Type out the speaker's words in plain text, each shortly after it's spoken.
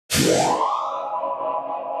So,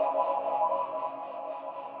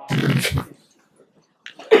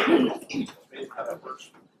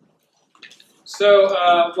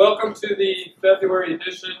 welcome to the February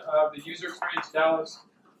edition of the User Experience Dallas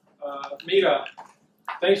meetup.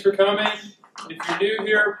 Thanks for coming. If you're new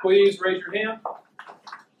here, please raise your hand.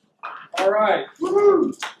 All right.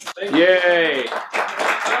 Woohoo! Yay!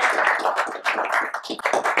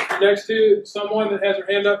 If you're next to someone that has their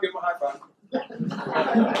hand up, give them a high five. All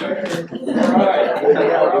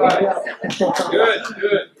right.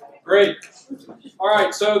 Good. Great. All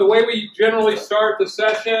right, so the way we generally start the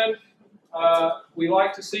session, we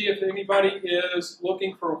like to see if anybody is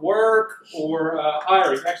looking for work or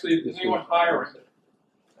hiring. Actually, is anyone hiring?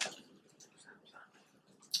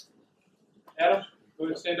 Adam, go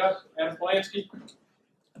ahead and stand up. Adam Polanski.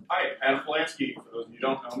 Hi, Adam Polanski. For those of you who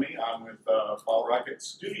don't know me, I'm with Fall Rocket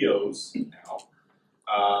Studios now.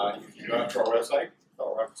 If you go out to our website,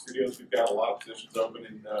 Fall Rocket Studios, we've got a lot of positions open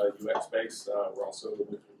in UX space. We're also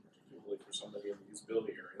looking for somebody in the usability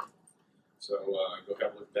area. So go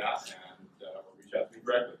have a look at that and reach out to me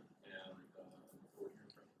directly. And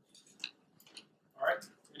all right.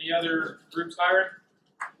 Any other groups hiring?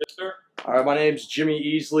 Yes, sir. All right, my name's Jimmy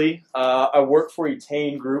Easley. I work for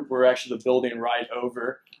Etain Group. We're actually the building right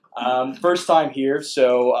over. First time here,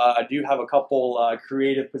 so I do have a couple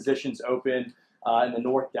creative positions open in the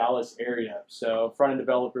North Dallas area. So front-end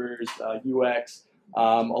developers, UX,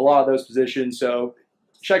 a lot of those positions. So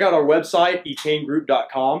check out our website,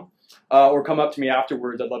 etaingroup.com, or come up to me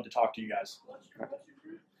afterwards. I'd love to talk to you guys.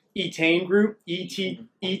 Etain Group, E-T-T-A-I-N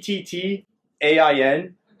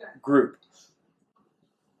Group.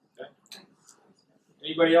 Okay.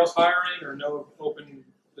 Anybody else hiring or no open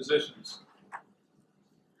positions?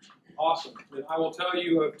 Awesome. I will tell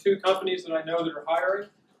you of two companies that I know that are hiring.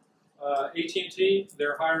 AT&T,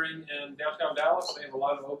 they're hiring in downtown Dallas. They have a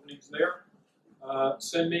lot of openings there.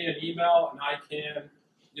 Send me an email and I can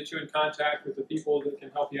get you in contact with the people that can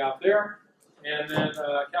help you out there. And then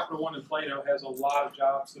Capital One in Plano has a lot of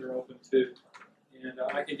jobs that are open too. And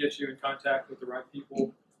I can get you in contact with the right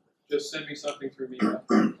people. Just send me something through me.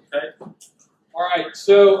 Okay? All right,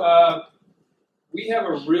 so we have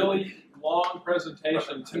a really long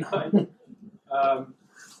presentation tonight.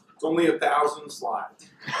 It's only 1,000 slides.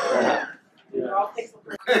 Yeah.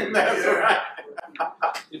 That's right.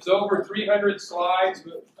 It's over 300 slides,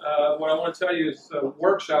 but what I want to tell you is a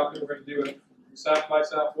workshop that we're going to do at South by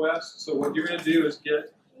Southwest. So what you're going to do is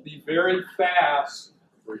get the very fast,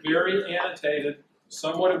 very annotated,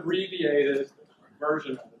 somewhat abbreviated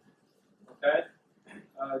version of it. Okay?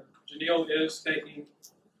 Janelle is taking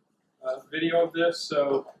video of this,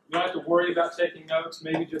 so you don't have to worry about taking notes.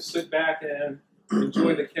 Maybe just sit back and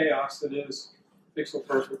enjoy the chaos that is Pixel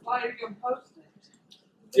Perfect. Why are you going to post it?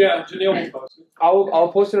 Yeah, Janelle will post it.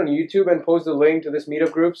 I'll post it on YouTube and post the link to this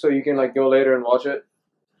meetup group so you can go later and watch it.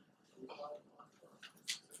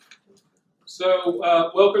 So,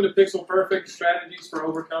 welcome to Pixel Perfect, Strategies for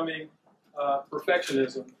Overcoming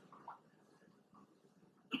Perfectionism.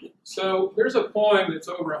 So, there's a poem that's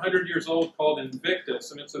over 100 years old called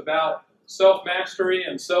Invictus, and it's about self-mastery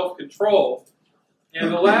and self-control. And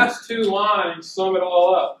the last two lines sum it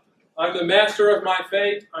all up. I'm the master of my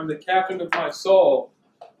fate, I'm the captain of my soul.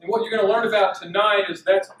 And what you're going to learn about tonight is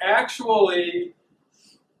that's actually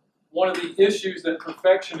one of the issues that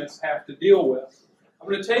perfectionists have to deal with. I'm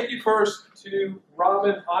going to take you first to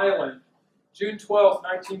Robben Island, June 12,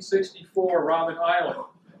 1964, Robben Island.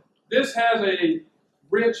 This has a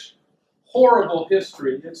rich, horrible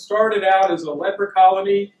history. It started out as a leper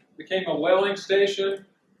colony, became a whaling station,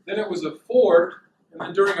 then it was a fort, and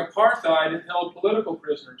then during apartheid it held political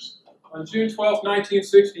prisoners. On June 12,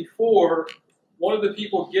 1964, one of the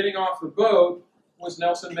people getting off the boat was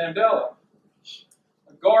Nelson Mandela.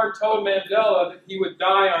 A guard told Mandela that he would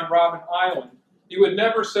die on Robben Island. He would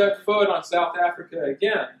never set foot on South Africa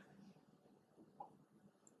again.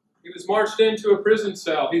 He was marched into a prison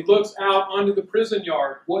cell. He looks out onto the prison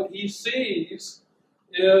yard. What he sees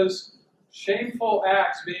is shameful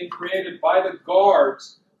acts being created by the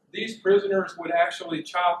guards. These prisoners would actually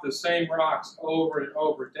chop the same rocks over and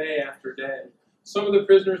over, day after day. Some of the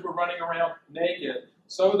prisoners were running around naked.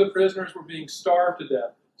 Some of the prisoners were being starved to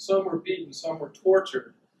death. Some were beaten. Some were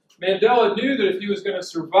tortured. Mandela knew that if he was going to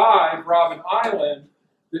survive Robben Island,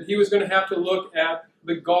 that he was going to have to look at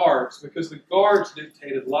the guards, because the guards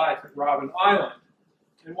dictated life at Robben Island.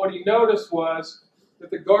 And what he noticed was that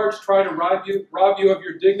the guards try to rob you of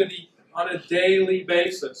your dignity on a daily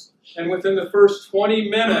basis. And within the first 20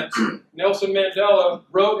 minutes, Nelson Mandela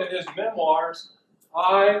wrote in his memoirs,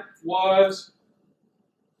 I was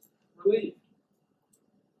relieved.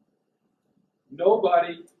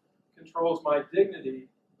 Nobody controls my dignity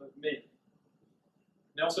but me.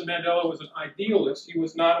 Nelson Mandela was an idealist. He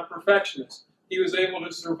was not a perfectionist. He was able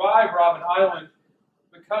to survive Robben Island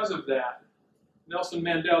because of that. Nelson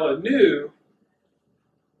Mandela knew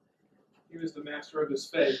he was the master of his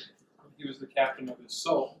fate. He was the captain of his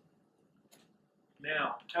soul.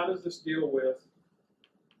 Now, how does this deal with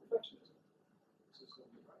perfectionism?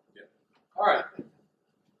 Yeah. All right.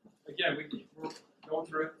 Again, we're going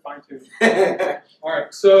through it, fine-tuning. All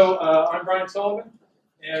right, so I'm Brian Sullivan,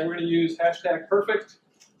 and we're going to use #perfect.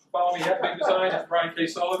 Follow me at Big Design at Brian K.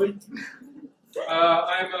 Sullivan.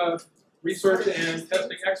 I'm a research and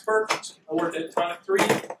testing expert. I work at Tonic 3.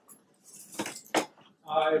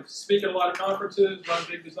 I speak at a lot of conferences, run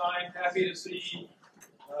Big Design. Happy to see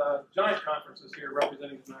giant conferences here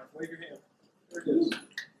representing design. Wave your hand. There it is.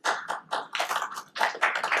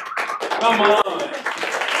 Come on.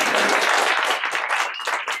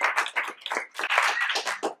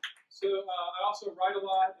 So I also write a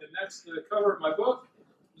lot, and that's the cover of my book,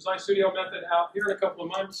 Design Studio Method, out here in a couple of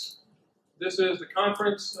months. This is the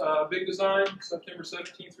conference, Big Design, September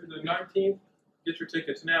 17th through the 19th. Get your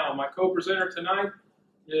tickets now. My co-presenter tonight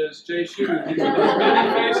is Jay Schuh. These are the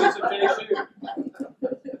many faces of Jay Schuh.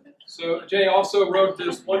 So Jay also wrote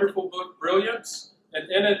this wonderful book, Brilliance, and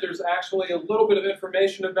in it there's actually a little bit of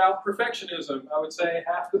information about perfectionism. I would say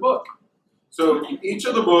half the book. So each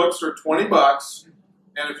of the books are $20,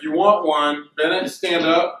 and if you want one, Bennett, stand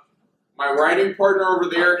up. My writing partner over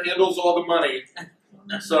there handles all the money.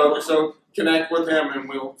 So connect with him, and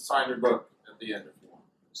we'll sign your book at the end if you want.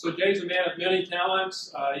 So Jay's a man of many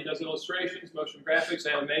talents. He does illustrations, motion graphics,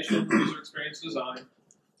 animation, user experience design.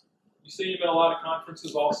 You see him at a lot of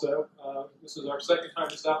conferences also. This is our second time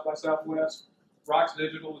to South by Southwest, Rocks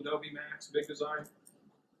Digital, Adobe Max, Big Design.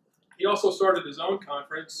 He also started his own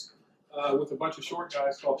conference with a bunch of short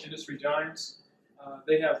guys called Industry Giants.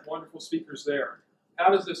 They have wonderful speakers there. How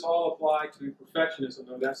does this all apply to perfectionism,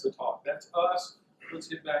 though? That's the talk. That's us. Let's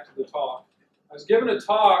get back to the talk. I was given a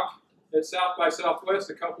talk at South by Southwest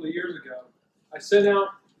a couple of years ago. I sent out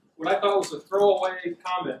what I thought was a throwaway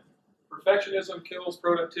comment. Perfectionism kills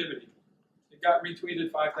productivity. It got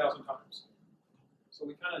retweeted 5,000 times. So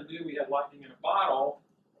we kind of knew we had lightning in a bottle.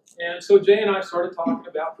 And so Jay and I started talking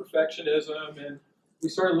about perfectionism, and we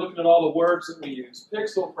started looking at all the words that we use.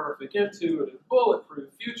 Pixel perfect, intuitive, bulletproof,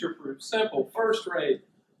 future-proof, simple, first rate,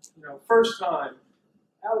 first time,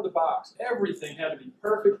 out of the box. Everything had to be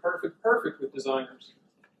perfect, perfect, perfect with designers.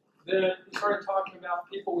 Then we started talking about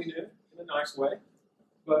people we knew in a nice way.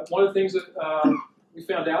 But one of the things that we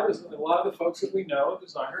found out is that a lot of the folks that we know,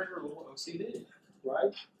 designers, are a little OCD,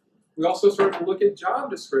 right? We also started to look at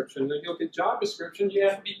job description. When you look at job description, you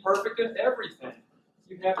have to be perfect in everything.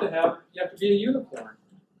 You have to be a unicorn.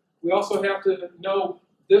 We also have to know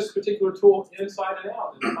this particular tool inside and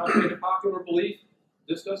out. And contrary to popular belief,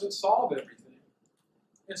 this doesn't solve everything.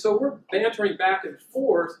 And so we're bantering back and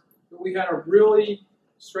forth, but we had a really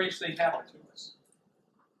strange thing happen to us.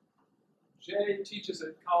 Jay teaches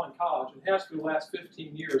at Collin College and has for the last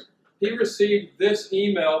 15 years. He received this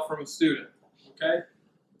email from a student, okay?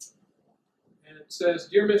 And it says,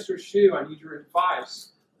 "Dear Mr. Schuh, I need your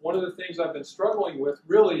advice. One of the things I've been struggling with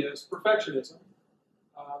really is perfectionism.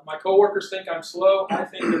 My coworkers think I'm slow. I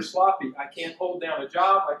think they're sloppy. I can't hold down a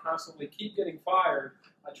job. I constantly keep getting fired.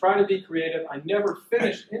 I try to be creative. I never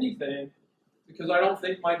finish anything because I don't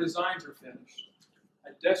think my designs are finished.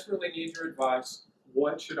 I desperately need your advice.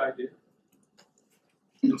 What should I do?"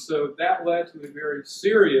 And so that led to a very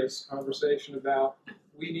serious conversation about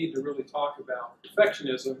we need to really talk about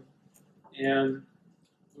perfectionism, and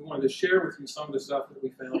we wanted to share with you some of the stuff that we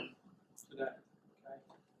found today. Okay?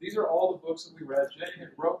 These are all the books that we read. Jay had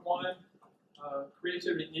wrote one.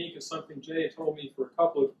 Creativity Inc. is something Jay had told me for a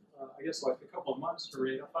couple of months to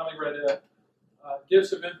read. I finally read it.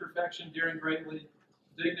 Gifts of Imperfection, Daring Greatly,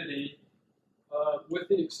 Dignity, with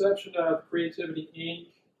the exception of Creativity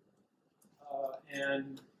Inc.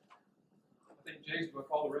 And I think Jay's book,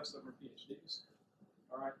 all the rest of them are PhDs.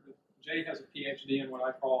 All right, but Jay has a PhD in what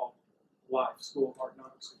I call life, School of Hard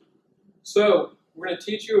Knocks. So we're going to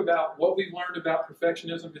teach you about what we've learned about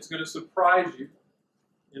perfectionism. It's going to surprise you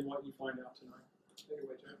in what you find out tonight. Take it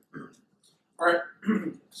away, Jay. All right,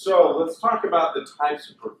 so let's talk about the types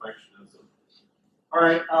of perfectionism. All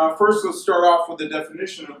right, first let's start off with the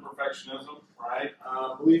definition of perfectionism, right?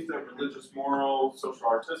 Belief that religious, moral, social,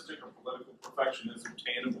 artistic, or political perfection is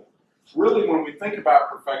attainable. Really, when we think about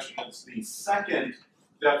perfection, it's the second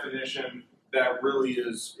definition that really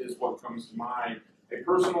is what comes to mind. A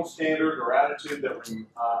personal standard or attitude that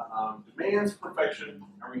demands perfection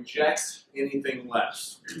and rejects anything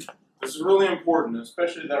less. This is really important,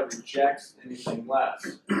 especially that rejects anything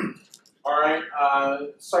less. All right,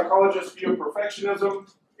 psychologists' view of perfectionism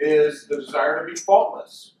is the desire to be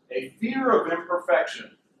faultless, a fear of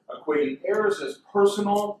imperfection, equating errors as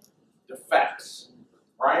personal defects,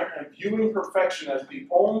 right? And viewing perfection as the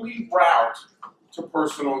only route to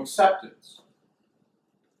personal acceptance.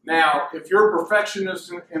 Now, if you're a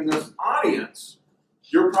perfectionist in this audience,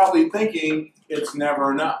 you're probably thinking it's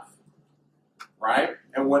never enough, right?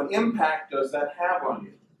 And what impact does that have on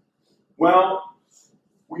you? Well,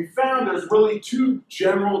 we found there's really two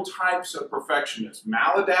general types of perfectionists,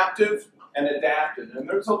 maladaptive and adaptive, and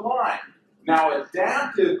there's a line. Now,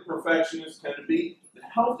 adaptive perfectionists tend to be the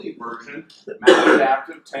healthy version,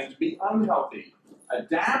 maladaptive tend to be unhealthy.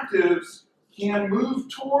 Adaptives can move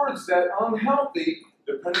towards that unhealthy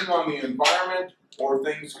depending on the environment or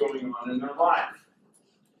things going on in their life,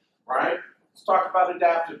 right? Let's talk about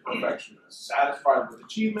adaptive perfectionists, satisfied with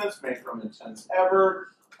achievements made from intense effort,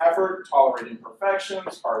 tolerating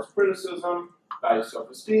imperfections, harsh criticism, value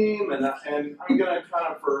self-esteem, and I'm going to kind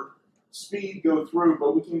of, for speed, go through,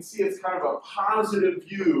 but we can see it's kind of a positive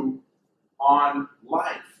view on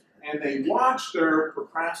life, and they watch their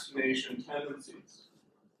procrastination tendencies,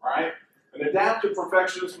 right? An adaptive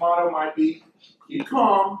perfectionist motto might be, keep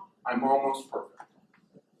calm, I'm almost perfect,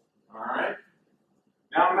 all right?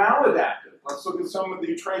 Now maladaptive, let's look at some of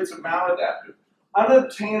the traits of maladaptive.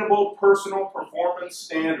 Unobtainable personal performance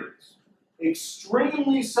standards,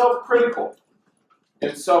 extremely self-critical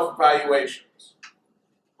in self-evaluations,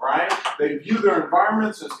 right? They view their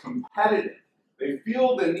environments as competitive. They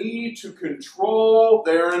feel the need to control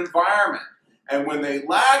their environment. And when they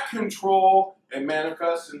lack control, it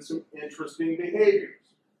manifests in some interesting behaviors,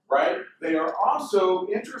 right? They are also,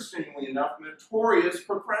 interestingly enough, notorious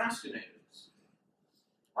procrastinators.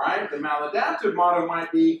 Right? The maladaptive motto might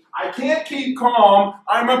be, I can't keep calm,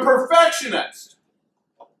 I'm a perfectionist.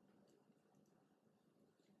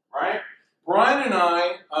 Right? Brian and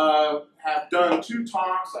I have done 2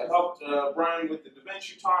 talks. I helped Brian with the Da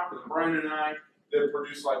Vinci talk, and Brian and I did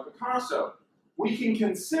Produce Like Picasso. We can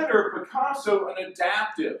consider Picasso an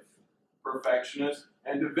adaptive perfectionist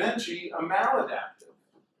and Da Vinci a maladaptive.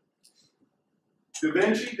 Da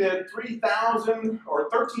Vinci did 3,000 or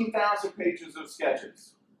 13,000 pages of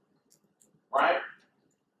sketches. Right?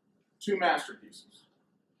 2 masterpieces.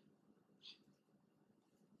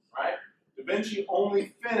 Right? Da Vinci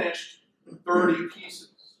only finished 30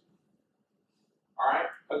 pieces. All right?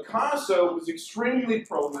 Picasso was extremely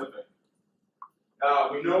prolific.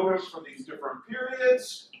 We know him from these different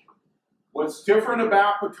periods. What's different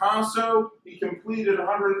about Picasso? He completed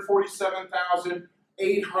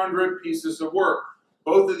 147,800 pieces of work.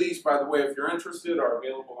 Both of these, by the way, if you're interested, are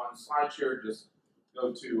available on SlideShare. Just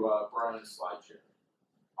go to Brian's SlideShare.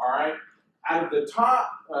 All right. Out of the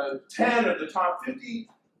top 10 of the top 50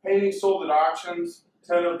 paintings sold at auctions,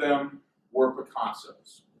 10 of them were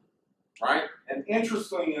Picasso's. Right. And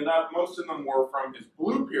interestingly enough, most of them were from his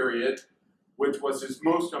blue period, which was his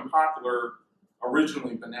most unpopular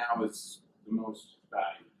originally, but now is the most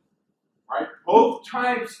valued. Right. Both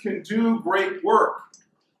types can do great work.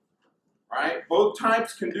 Right. Both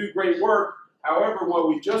types can do great work. However, what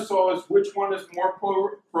we just saw is which one is more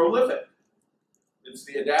prolific. It's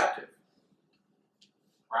the adaptive,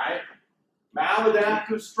 right?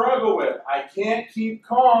 Maladaptive struggle with, I can't keep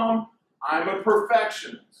calm, I'm a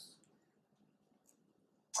perfectionist.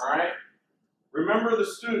 All right? Remember the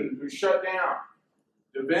student who shut down.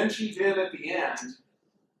 Da Vinci did at the end,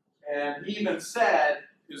 and he even said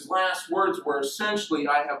his last words were essentially,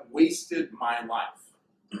 I have wasted my life.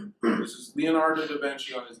 This is Leonardo da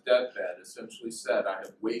Vinci on his deathbed, essentially said, I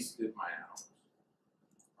have wasted my hours.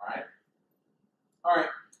 All right,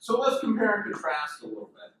 so let's compare and contrast a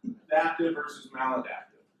little bit. Adaptive versus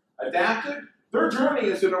maladaptive. Adaptive, their journey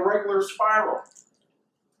is in a regular spiral,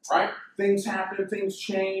 right? Things happen, things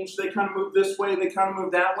change, they kind of move this way, they kind of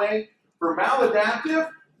move that way. For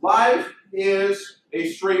maladaptive, life is a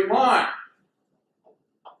straight line.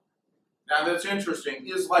 Now that's interesting.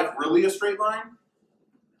 Is life really a straight line?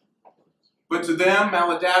 But to them,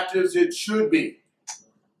 maladaptives, it should be.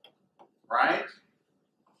 Right?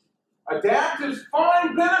 Adaptives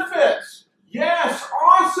find benefits. Yes,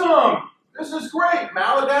 awesome. This is great.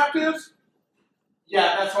 Maladaptives,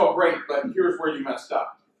 yeah, that's all great, but here's where you messed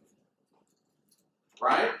up.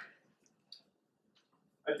 Right?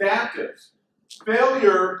 Adaptives.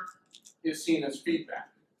 Failure is seen as feedback.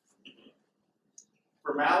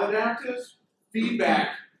 For maladaptives,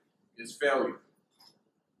 feedback is failure.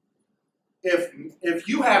 If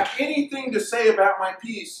you have anything to say about my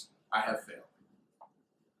piece, I have failed.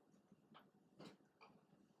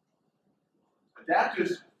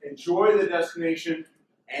 Adaptives enjoy the destination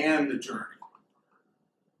and the journey.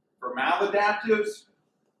 For For maladaptives,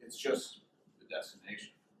 it's just the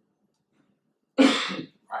destination.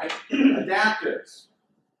 Right? Adaptives,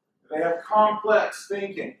 they have complex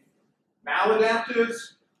thinking.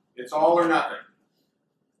 Maladaptives, it's all or nothing.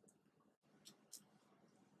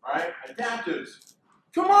 Right? Adaptives,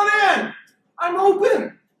 come on in. I'm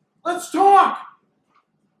open. Let's talk.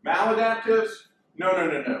 Maladaptives, no, no,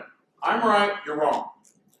 no, no. I'm right, you're wrong.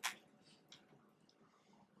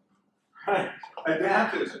 Right?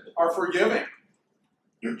 Adaptives are forgiving.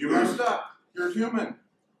 You messed up. You're human.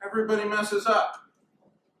 Everybody messes up.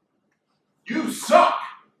 You suck.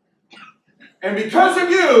 And because of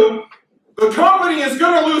you, the company is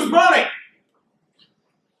going to lose money.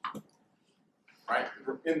 Right?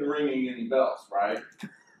 In the ringing any bells, right?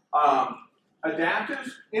 Adaptives,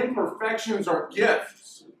 imperfections are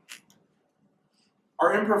gifts.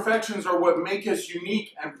 Our imperfections are what make us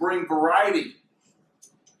unique and bring variety.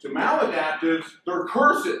 To maladaptives, they're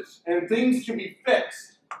curses and things can be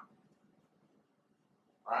fixed.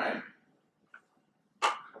 Right?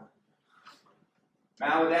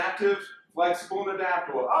 Maladaptives, flexible and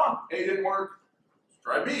adaptable. Oh, A didn't work. Let's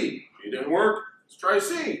try B. B didn't work. Let's try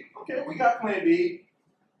C. Okay, we got plan B.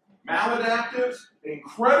 Maladaptives,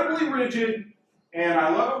 incredibly rigid, and I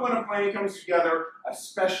love it when a plan comes together,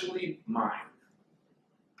 especially mine.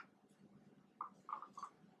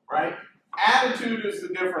 Right? Attitude is the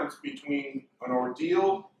difference between an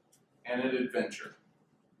ordeal and an adventure.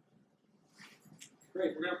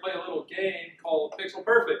 Great, we're going to play a little game called Pixel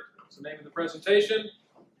Perfect. That's the name of the presentation.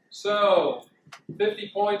 So,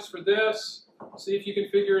 50 points for this. See if you can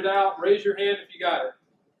figure it out. Raise your hand if you got it.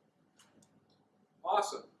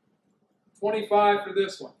 Awesome. 25 for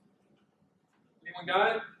this one. Anyone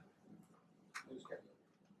got it?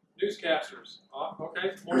 Newscasters.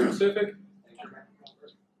 Okay, more specific.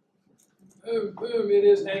 Boom, boom, it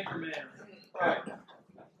is Anchorman. Right.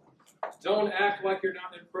 Don't act like you're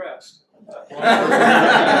not impressed.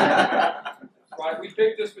 Right, we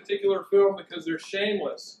picked this particular film because they're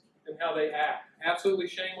shameless in how they act. Absolutely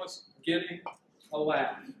shameless, getting a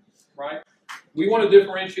laugh. Right? We want to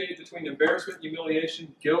differentiate between embarrassment,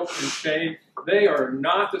 humiliation, guilt, and shame. They are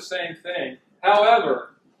not the same thing.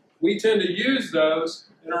 However, we tend to use those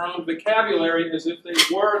in our own vocabulary as if they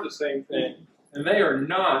were the same thing. And they are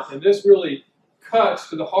not. And this really cuts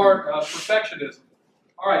to the heart of perfectionism.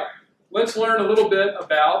 All right, let's learn a little bit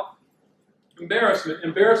about embarrassment.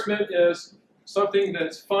 Embarrassment is something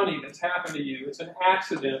that's funny that's happened to you. It's an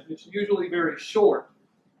accident. It's usually very short.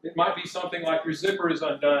 It might be something like your zipper is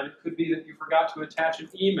undone. It could be that you forgot to attach an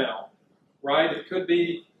email, right? It could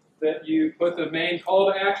be that you put the main call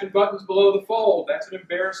to action buttons below the fold. That's an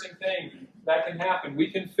embarrassing thing. That can happen. We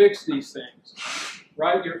can fix these things,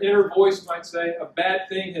 right? Your inner voice might say, a bad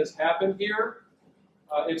thing has happened here.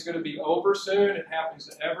 It's going to be over soon. It happens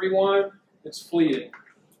to everyone. It's fleeting.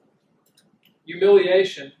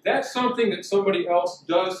 Humiliation, that's something that somebody else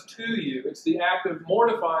does to you. It's the act of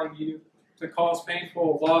mortifying you to cause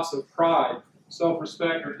painful loss of pride,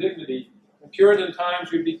 self-respect, or dignity. In Puritan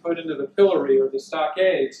times, you'd be put into the pillory or the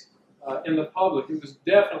stockades in the public. It was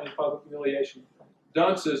definitely public humiliation.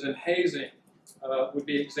 Dunces and hazing would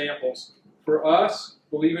be examples. For us,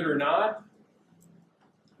 believe it or not,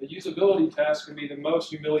 the usability test can be the most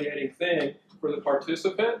humiliating thing for the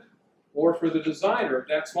participant or for the designer.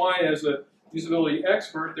 That's why, as a usability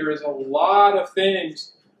expert, there is a lot of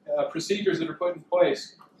things, procedures that are put in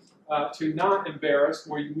place to not embarrass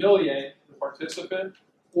or humiliate the participant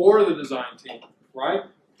or the design team, right?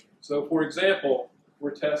 So, for example,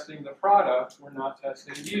 we're testing the product, we're not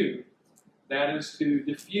testing you. That is to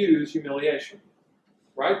diffuse humiliation,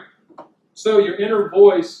 right? So your inner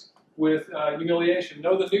voice with humiliation,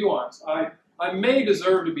 know the nuance. I may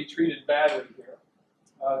deserve to be treated badly here.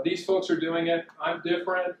 These folks are doing it, I'm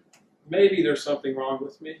different, maybe there's something wrong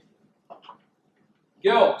with me.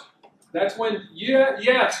 Guilt, that's when,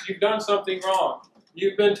 yes, you've done something wrong.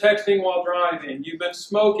 You've been texting while driving, you've been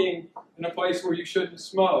smoking in a place where you shouldn't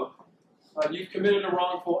smoke. You've committed a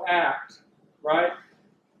wrongful act, right?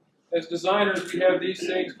 As designers, we have these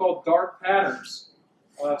things called dark patterns.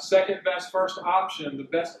 Second best first option, the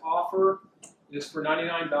best offer is for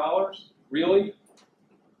 $99. Really?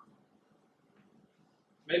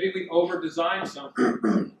 Maybe we over-design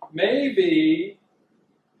something. Maybe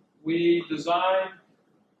we design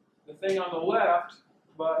the thing on the left,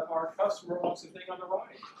 but our customer wants the thing on the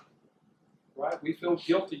right. Right? We feel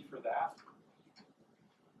guilty for that.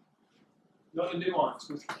 Know the nuance.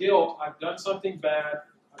 With guilt, I've done something bad.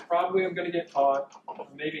 I probably am going to get caught. I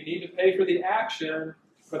maybe need to pay for the action,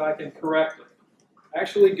 but I can correct it.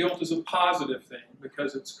 Actually, guilt is a positive thing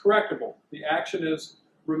because it's correctable. The action is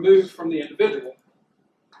removed from the individual.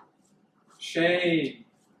 Shame.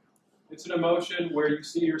 It's an emotion where you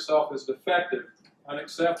see yourself as defective,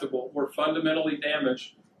 unacceptable, or fundamentally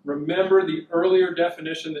damaged. Remember the earlier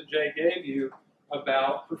definition that Jay gave you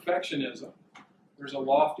about perfectionism. There's a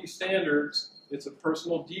lofty standards. It's a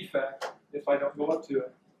personal defect if I don't go up to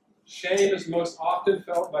it. Shame is most often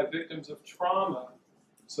felt by victims of trauma.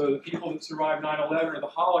 So the people that survived 9/11 or the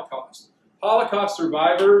Holocaust. Holocaust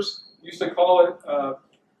survivors used to call it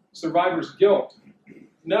survivor's guilt.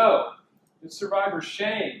 No, it's survivor's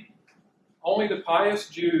shame. Only the pious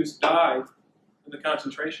Jews died in the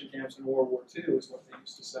concentration camps in World War II, is what they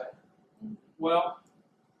used to say. Well,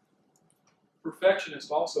 perfectionists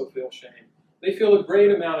also feel shame. They feel a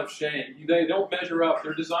great amount of shame. They don't measure up.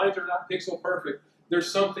 Their designs are not pixel perfect.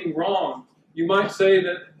 There's something wrong. You might say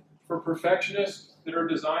that for perfectionists that are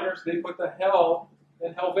designers, they put the hell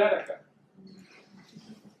in Helvetica.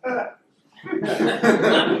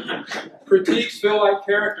 Critiques feel like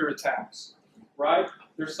character attacks, right?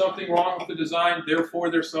 There's something wrong with the design, therefore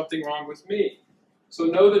there's something wrong with me. So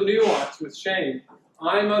know the nuance with shame.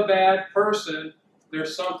 I'm a bad person,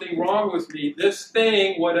 there's something wrong with me. This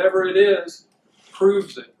thing, whatever it is,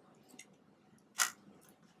 proves it.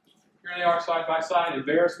 Here they are side by side.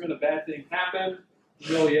 Embarrassment, a bad thing happened.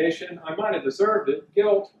 Humiliation, I might have deserved it.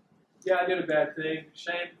 Guilt, yeah, I did a bad thing.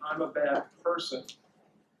 Shame, I'm a bad person.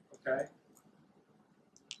 Okay?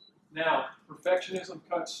 Now, perfectionism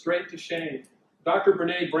cuts straight to shame. Dr.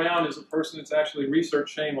 Brene Brown is a person that's actually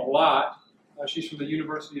researched shame a lot. She's from the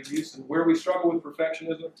University of Houston. Where we struggle with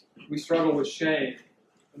perfectionism, we struggle with shame.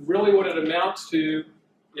 And really what it amounts to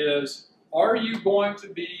is, are you going to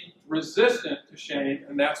be resistant to shame,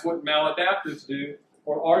 and that's what maladaptives do,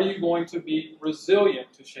 or are you going to be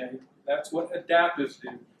resilient to shame? That's what adaptives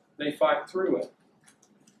do. They fight through it.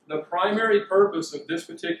 The primary purpose of this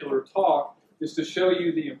particular talk is to show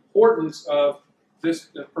you the importance of this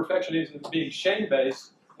perfectionism being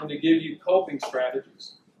shame-based and to give you coping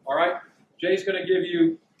strategies. All right? Jay's going to give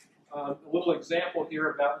you a little example here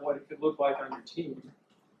about what it could look like on your team.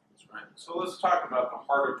 That's right. So let's talk about the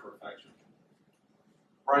heart of perfection.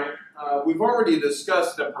 Right? We've already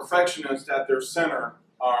discussed that perfectionists at their center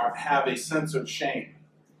have a sense of shame,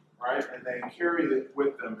 right? And they carry it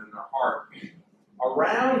with them in their heart.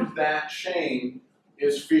 Around that shame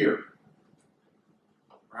is fear,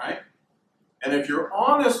 right? And if you're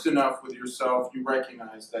honest enough with yourself, you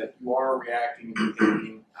recognize that you are reacting and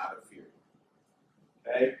behaving out of fear.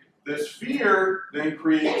 Okay? This fear then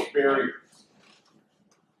creates barriers,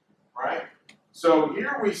 right? So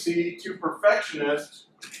here we see two perfectionists.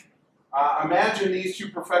 Imagine these two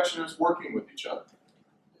perfectionists working with each other,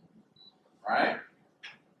 right?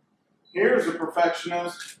 Here's a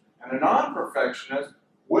perfectionist and a non-perfectionist.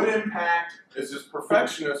 What impact is this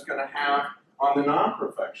perfectionist going to have on the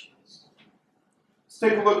non-perfectionist? Let's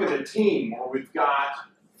take a look at a team where we've got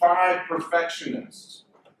 5 perfectionists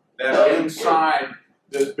that are inside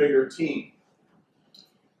this bigger team.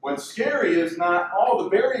 What's scary is not all the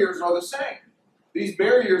barriers are the same. These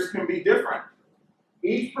barriers can be different.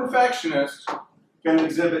 Each perfectionist can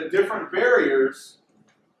exhibit different barriers,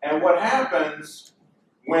 and what happens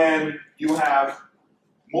when you have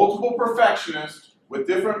multiple perfectionists with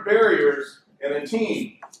different barriers in a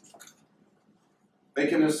team, they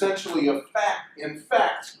can essentially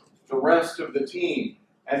infect the rest of the team.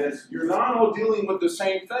 And you're not all dealing with the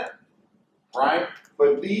same thing, right?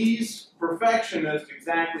 But these perfectionists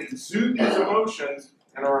exactly exude these emotions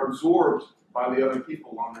and are absorbed by the other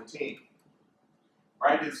people on the team.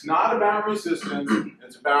 Right? It's not about resistance,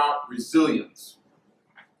 it's about resilience.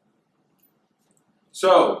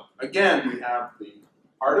 So, again, we have the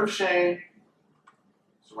heart of shame,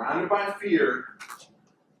 surrounded by fear,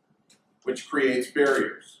 which creates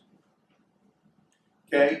barriers.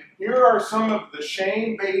 Okay, here are some of the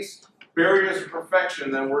shame-based barriers of perfection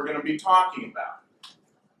that we're going to be talking about.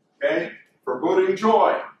 Okay, foreboding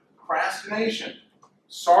joy, procrastination,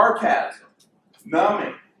 sarcasm,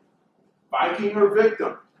 numbing, Viking or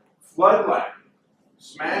victim, floodlighting,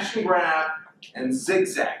 smash and grab, and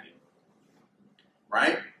zigzagging.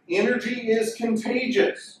 Right? Energy is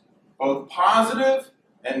contagious, both positive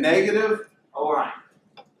and negative alike.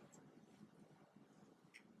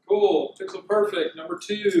 Cool. Pixel perfect. Number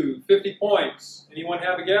 2, 50 points. Anyone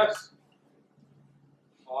have a guess?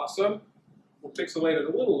 Awesome. We'll pixelate it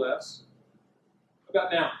a little less. How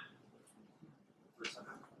about now? First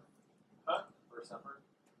summer. Huh? First summer.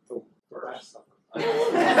 Oh, First summer. You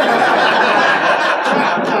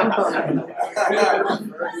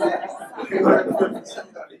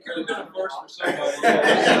could have been a first for somebody.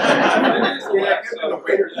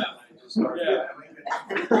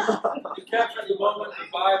 You captured the moment in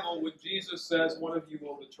the Bible when Jesus says, one of you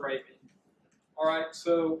will betray me. All right,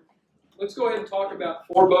 so let's go ahead and talk about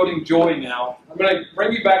foreboding joy now. I'm going to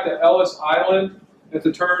bring you back to Ellis Island at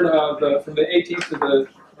the turn of from the 18th to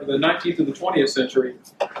the 19th to the 20th century.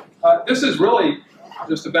 This is really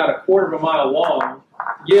just about a quarter of a mile long,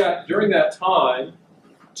 yet during that time,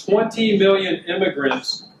 20 million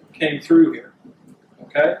immigrants came through here.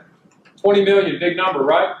 Okay? 20 million, big number,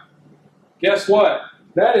 right? Guess what?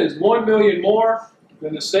 That is 1 million more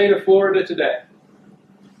than the state of Florida today.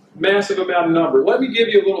 Massive amount of number. Let me give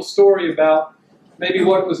you a little story about maybe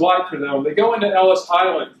what it was like for them. They go into Ellis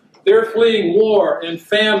Island. They're fleeing war and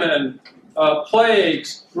famine,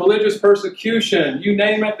 plagues, religious persecution, you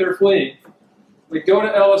name it, they're fleeing. They go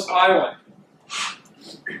to Ellis Island.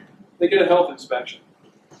 They get a health inspection.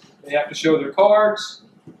 They have to show their cards.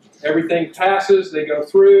 Everything passes. They go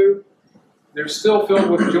through. They're still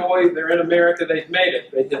filled with joy. They're in America. They've made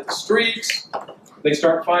it. They hit the streets. They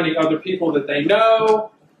start finding other people that they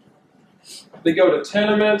know. They go to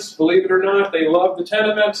tenements. Believe it or not, they love the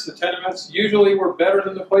tenements. The tenements usually were better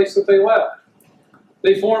than the place that they left.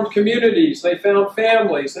 They formed communities. They found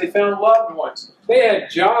families. They found loved ones. They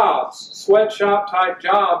had jobs, sweatshop type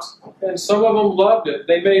jobs, and some of them loved it.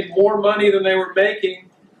 They made more money than they were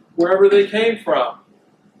making wherever they came from.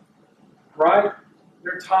 Right?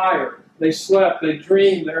 They're tired. They slept. They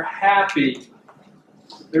dreamed. They're happy.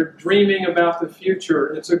 They're dreaming about the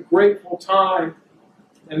future. It's a grateful time.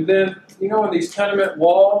 And then, you know, in these tenement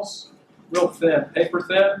walls, real thin, paper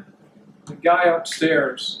thin, the guy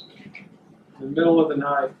upstairs, in the middle of the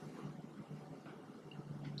night,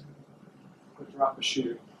 would drop a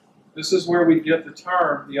shoe. This is where we get the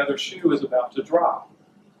term, the other shoe is about to drop.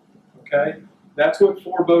 Okay? That's what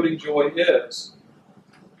foreboding joy is.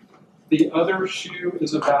 The other shoe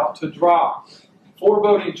is about to drop.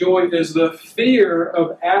 Foreboding joy is the fear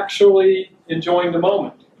of actually enjoying the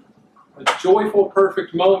moment. A joyful,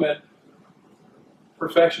 perfect moment,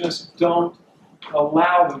 perfectionists don't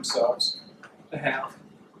allow themselves to have.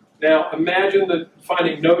 Now, imagine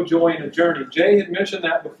finding no joy in a journey. Jay had mentioned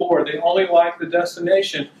that before. They only like the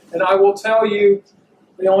destination. And I will tell you,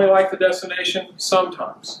 they only like the destination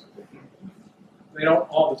sometimes. They don't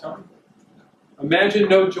all the time. Imagine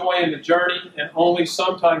no joy in the journey and only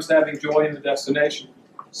sometimes having joy in the destination.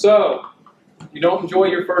 So, you don't enjoy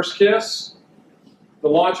your first kiss, the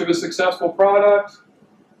launch of a successful product,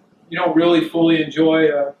 you don't really fully enjoy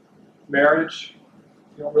a marriage,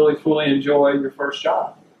 you don't really fully enjoy your first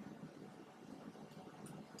job.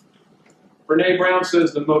 Brene Brown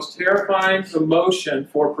says the most terrifying emotion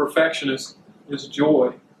for perfectionists is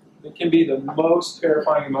joy. It can be the most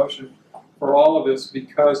terrifying emotion for all of us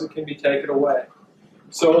because it can be taken away.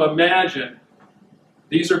 So imagine,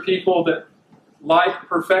 these are people that like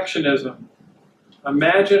perfectionism.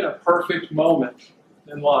 Imagine a perfect moment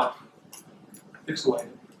in life. Pixelated.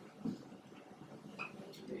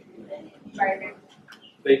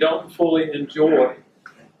 They don't fully enjoy.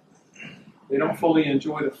 They don't fully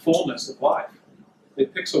enjoy the fullness of life. They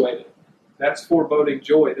pixelate it. That's foreboding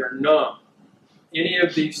joy. They're numb. Any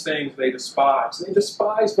of these things they despise. They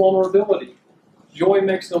despise vulnerability. Joy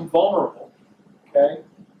makes them vulnerable. Okay?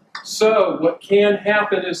 So what can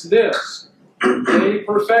happen is this. A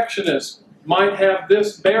perfectionist might have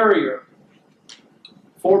this barrier.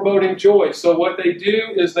 Foreboding joy. So what they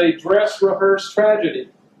do is they dress rehearse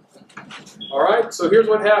tragedy. All right? So here's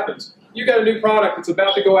what happens. You got a new product that's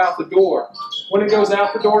about to go out the door. When it goes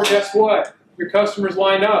out the door, guess what? Your customers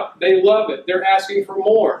line up. They love it. They're asking for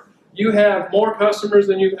more. You have more customers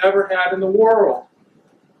than you've ever had in the world.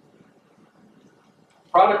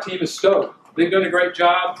 Product team is stoked. They've done a great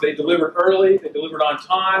job. They delivered early. They delivered on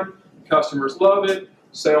time. Customers love it.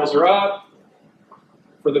 Sales are up.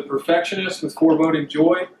 For the perfectionist with foreboding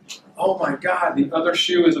joy, oh my God, the other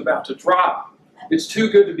shoe is about to drop. It's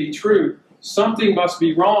too good to be true. Something must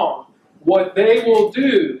be wrong. What they will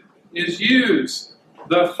do is use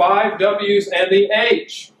the 5 W's and the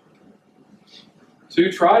H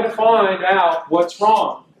to try to find out what's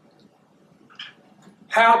wrong.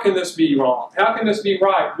 How can this be wrong? How can this be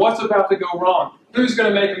right? What's about to go wrong? Who's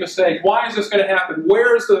going to make a mistake? Why is this going to happen?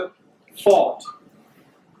 Where's the fault?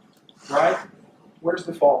 Right? Where's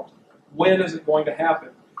the fault? When is it going to happen?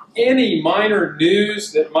 Any minor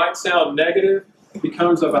news that might sound negative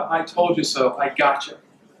becomes of a I told you so, I gotcha,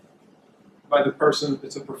 by the person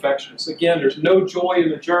that's a perfectionist. Again, there's no joy in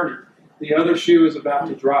the journey. The other shoe is about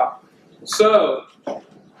to drop. So,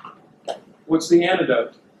 what's the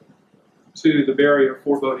antidote to the barrier of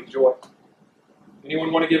foreboding joy?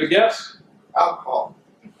 Anyone want to give a guess? Alcohol.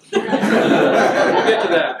 We'll get to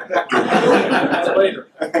that. That's later.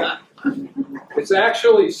 It's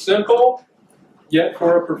actually simple, yet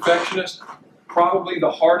for a perfectionist, probably the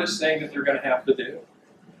hardest thing that they're going to have to do.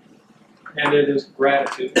 And it is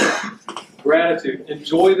gratitude. Gratitude.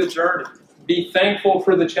 Enjoy the journey. Be thankful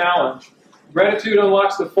for the challenge. Gratitude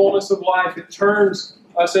unlocks the fullness of life. It turns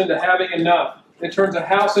us into having enough. It turns a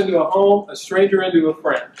house into a home, a stranger into a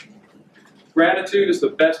friend. Gratitude is the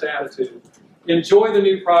best attitude. Enjoy the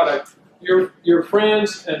new product. Your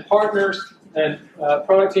friends and partners and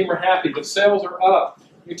product team are happy. The sales are up.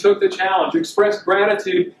 You took the challenge. Express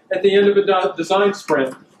gratitude at the end of a design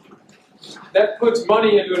sprint. That puts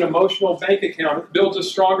money into an emotional bank account. It builds a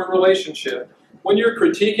stronger relationship. When you're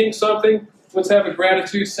critiquing something, let's have a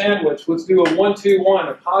gratitude sandwich. Let's do a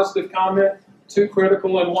 1-2-1, a positive comment, 2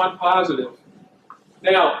 critical, and 1 positive.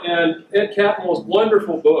 Now, in Ed Catmull's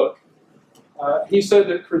wonderful book, he said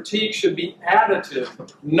that critique should be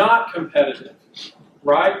additive, not competitive,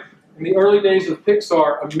 right? In the early days of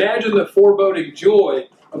Pixar, imagine the foreboding joy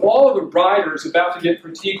of all of the writers about to get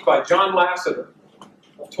critiqued by John Lasseter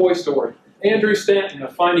of Toy Story, Andrew Stanton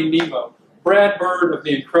of Finding Nemo, Brad Bird of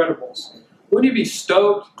The Incredibles. Wouldn't you be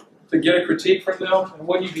stoked to get a critique from them? And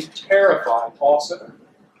wouldn't you be terrified also?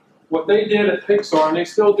 What they did at Pixar, and they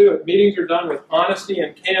still do it, meetings are done with honesty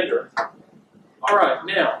and candor. All right,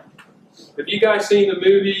 now, have you guys seen the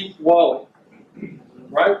movie WALL-E?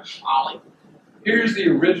 Right? WALL-E. Here's the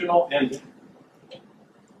original ending.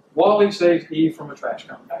 WALL-E saves Eve from a trash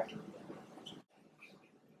compactor.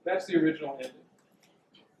 That's the original ending.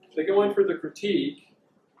 They go in for the critique,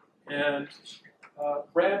 and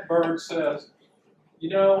Brad Bird says, you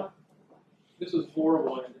know, this is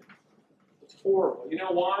horrible ending. It's horrible. You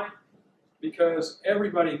know why? Because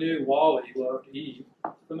everybody knew WALL-E loved Eve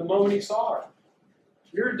from the moment he saw her.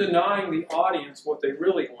 You're denying the audience what they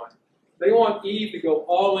really want. They want Eve to go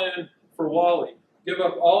all in for WALL-E, give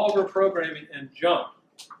up all of her programming and jump.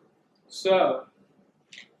 So,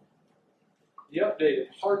 the updated,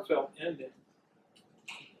 heartfelt ending.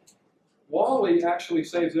 WALL-E actually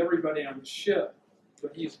saves everybody on the ship,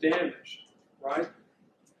 but he's damaged, right?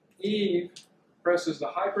 Eve presses the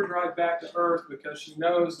hyperdrive back to Earth because she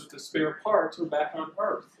knows that the spare parts are back on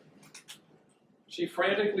Earth. She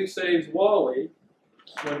frantically saves WALL-E.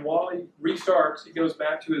 When WALL-E restarts, he goes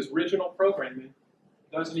back to his original programming,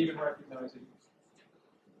 doesn't even recognize Eve.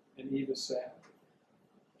 And Eve is sad.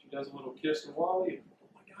 She does a little kiss to WALL-E, and oh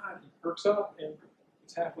my God, he perks up, and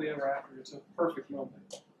it's happily ever after. It's a perfect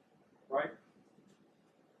moment, right?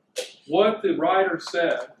 What the writer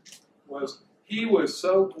said was he was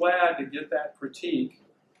so glad to get that critique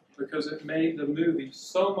because it made the movie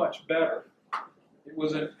so much better. It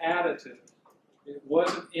was an additive. It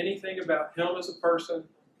wasn't anything about him as a person.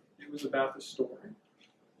 It was about the story.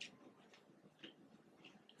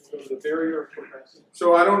 So the barrier of progressing.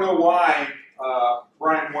 So I don't know why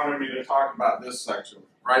Brian wanted me to talk about this section.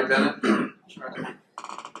 Right, Bennett?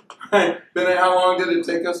 Right. Bennett, how long did it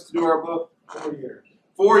take us to do our book? 4 years.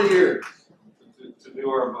 4 years to do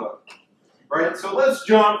our book. Right, so let's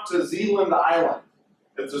jump to Zealand Island.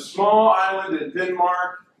 It's a small island in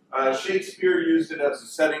Denmark. Shakespeare used it as a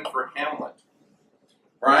setting for Hamlet.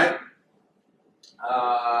 Right?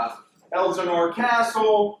 Elsinore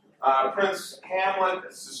Castle, Prince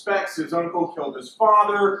Hamlet suspects his uncle killed his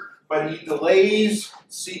father, but he delays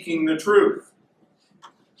seeking the truth.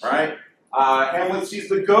 Right? Hamlet sees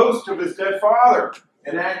the ghost of his dead father.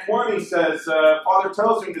 In Act 1, he says, father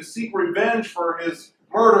tells him to seek revenge for his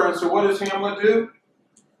murder, and so what does Hamlet do?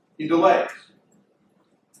 He delays.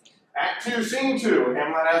 Act 2, Scene 2,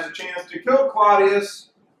 Hamlet has a chance to kill Claudius.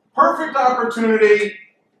 Perfect opportunity.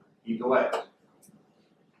 He delays.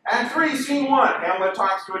 Act 3, Scene 1, Hamlet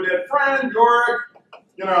talks to a dead friend, Yorick.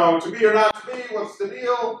 You know, to be or not to be, what's the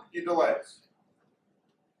deal? He delays.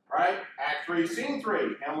 Right? Act 3, Scene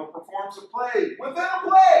 3, Hamlet performs a play within a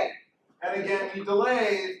play. And again, he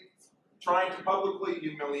delays, trying to publicly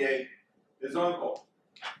humiliate his uncle.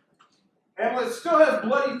 Hamlet still has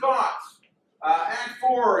bloody thoughts. Act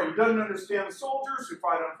 4, he doesn't understand the soldiers who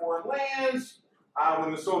fight on foreign lands.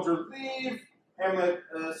 When the soldiers leave, Hamlet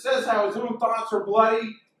says how his own thoughts are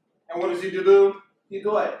bloody. And what does he do? He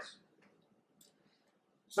delays.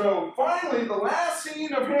 So finally, the last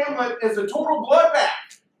scene of Hamlet is a total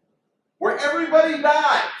bloodbath, where everybody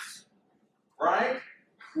dies. Right?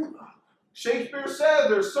 Shakespeare said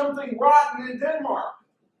there's something rotten in Denmark.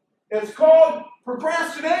 It's called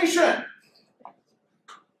procrastination.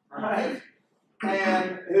 Right?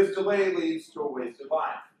 And his delay leads to a wasted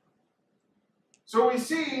life. So we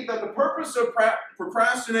see that the purpose of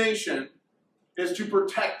procrastination is to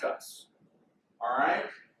protect us. All right?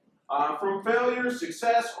 From failure,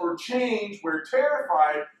 success, or change, we're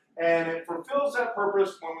terrified, and it fulfills that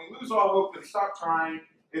purpose when we lose all hope and stop trying.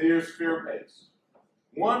 It is fear-based.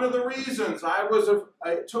 One of the reasons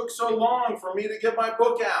it took so long for me to get my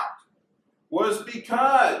book out was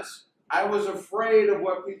because I was afraid of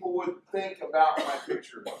what people would think about my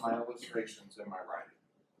pictures, my illustrations, and my writing.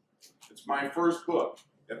 It's my first book.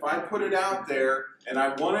 If I put it out there and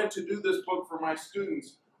I wanted to do this book for my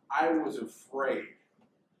students, I was afraid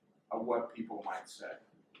of what people might say.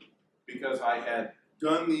 Because I had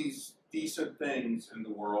done these decent things in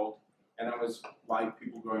the world, and I was like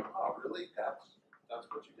people going, oh, really? That's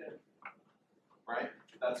what you did? Right?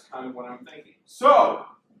 That's kind of what I'm thinking. So,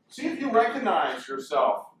 see if you recognize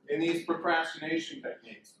yourself in these procrastination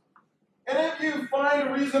techniques. And if you find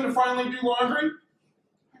a reason to finally do laundry,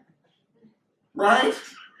 right?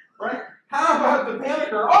 Right? How about the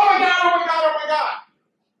panicker? Oh my God, oh my God, oh my God!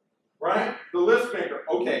 Right? The list maker.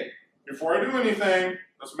 Okay, before I do anything,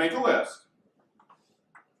 let's make a list.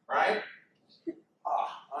 Right?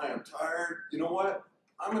 I am tired. You know what?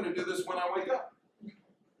 I'm going to do this when I wake up.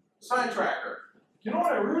 Sidetracker. You know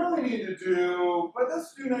what I really need to do? But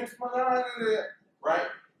let's do next month. Right?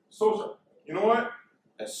 Social. You know what?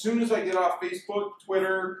 As soon as I get off Facebook,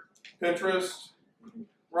 Twitter, Pinterest,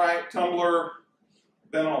 right, Tumblr,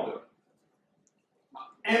 then I'll do it.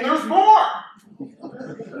 And there's more.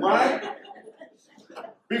 Right?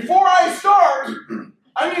 Before I start,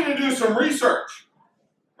 I need to do some research.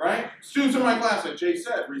 Right? Students in my class, like Jay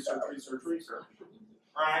said, research.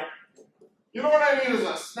 Right? You know what I need is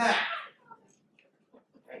a snack.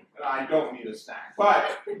 And I don't need a snack.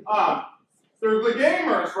 But there's the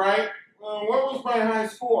gamers, right? What was my high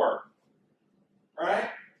score? Right?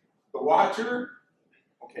 The Watcher.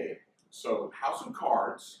 Okay, so House of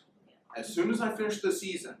Cards. As soon as I finish the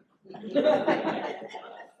season,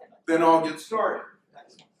 then I'll get started.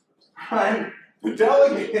 Right? The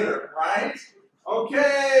Delegator, right?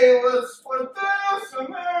 Okay, let's split this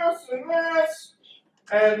and this and this.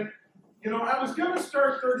 And, you know, I was going to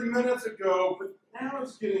start 30 minutes ago, but now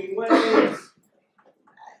it's getting late.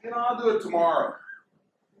 You know, I'll do it tomorrow.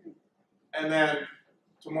 And then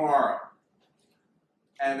tomorrow.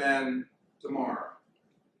 And then tomorrow.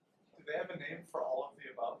 Do they have a name for all of the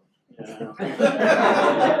above?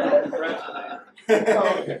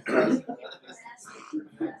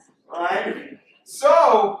 Right?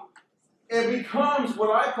 So, it becomes what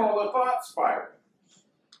I call a thought spiral.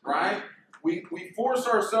 Right? We force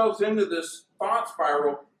ourselves into this thought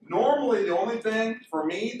spiral. Normally, the only thing for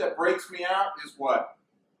me that breaks me out is what?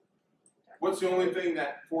 What's the only thing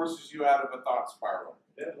that forces you out of a thought spiral?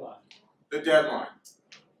 Deadline. The deadline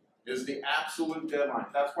is the absolute deadline.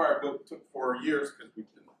 That's why our book took 4 years, because we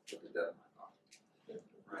didn't put the deadline on.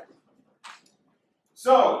 Right.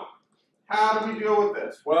 So, how do we deal with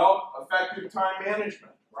this? Well, effective time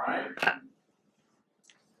management, right?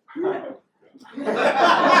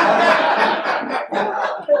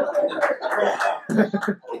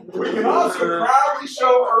 We can also proudly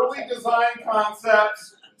show early design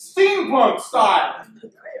concepts, steampunk style.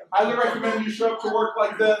 Highly recommend you show up to work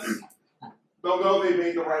like this. They'll know they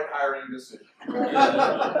made the right hiring decision.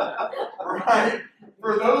 Right?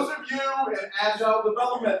 For those of you in agile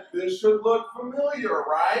development, this should look familiar,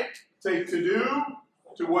 right? Take to do,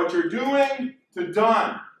 to what you're doing, to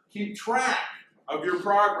done. Keep track of your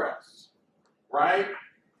progress, right?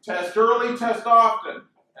 Test early, test often.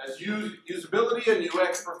 As usability and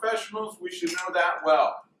UX professionals, we should know that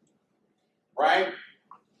well, right?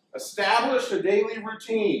 Establish a daily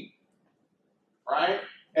routine, right?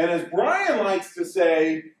 And as Brian likes to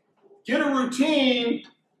say, get a routine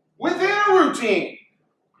within a routine.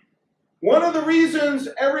 One of the reasons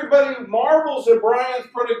everybody marvels at Brian's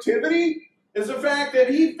productivity is the fact that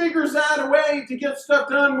he figures out a way to get stuff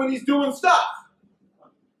done when he's doing stuff.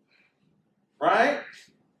 Right?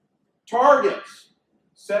 Targets.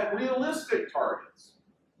 Set realistic targets.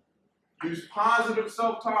 Use positive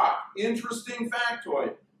self-talk. Interesting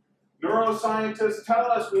factoid. Neuroscientists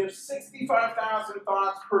tell us we have 65,000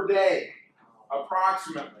 thoughts per day,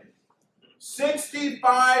 approximately.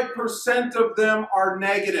 65% of them are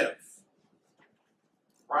negative.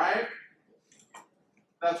 Right?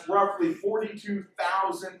 That's roughly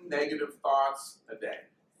 42,000 negative thoughts a day.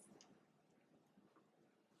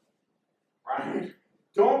 Right?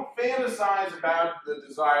 Don't fantasize about the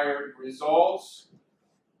desired results.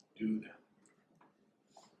 Do them.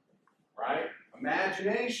 Right?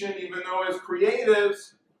 Imagination, even though as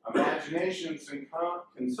creatives, imagination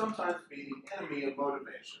can sometimes be the enemy of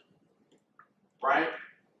motivation. Right?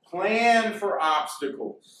 Plan for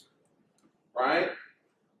obstacles. Right?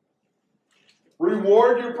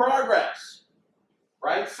 Reward your progress.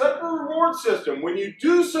 Right? Set up a reward system. When you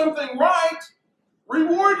do something right,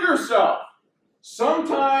 reward yourself.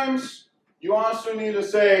 Sometimes You also need to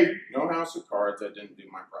say, no house of cards, I didn't do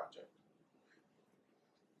my project.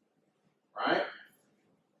 Right?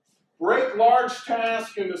 Break large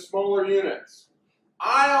tasks into smaller units.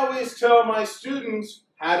 I always tell my students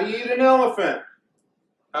how to eat an elephant.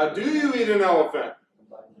 How do you eat an elephant?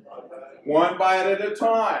 One bite at a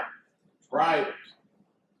time. Right.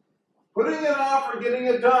 Putting it off or getting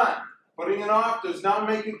it done. Putting it off does not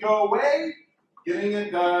make it go away. Getting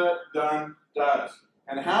it done does.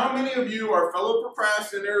 And how many of you are fellow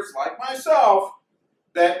procrastinators like myself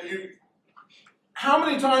that how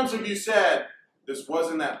many times have you said, this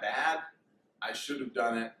wasn't that bad, I should have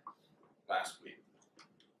done it last week?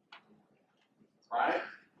 Right?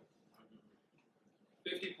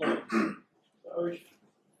 50 points.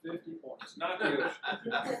 50 points. Not good.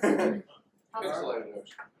 Pixelated.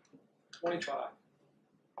 25.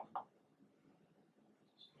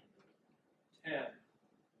 10.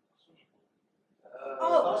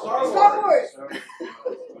 Star Wars.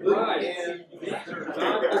 Right. These are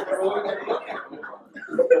not the droids you're looking for.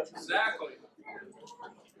 Exactly.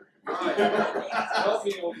 Right. Help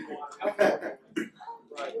me, Obi-Wan. Help me.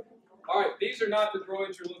 Right. All right. These are not the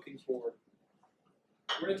droids you're looking for.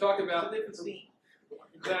 We're going to talk about exactly.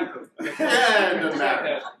 Doesn't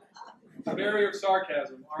matter. A barrier of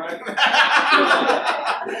sarcasm. All right.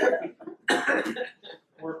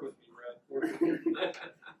 Work with me, Red. Work with me.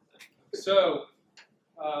 So,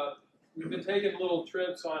 we've been taking little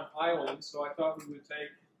trips on islands, so I thought we would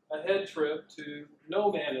take a head trip to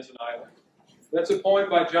No Man is an Island. That's a poem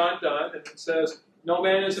by John Donne, and it says, no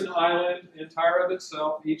man is an island, entire of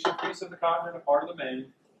itself, each a piece of the continent, a part of the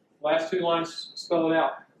main. Last two lines spell it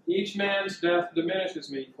out. Each man's death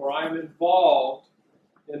diminishes me, for I am involved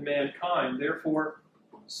in mankind. Therefore,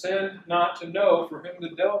 sin not to know for whom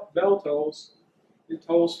the bell tolls, it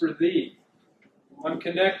tolls for thee. I'm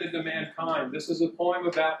connected to mankind. This is a poem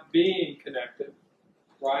about being connected,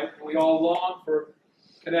 right? We all long for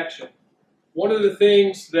connection. One of the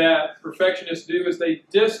things that perfectionists do is they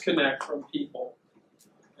disconnect from people.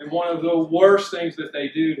 And one of the worst things that they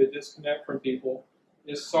do to disconnect from people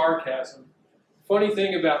is sarcasm. Funny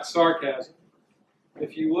thing about sarcasm,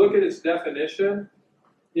 if you look at its definition,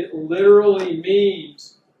 it literally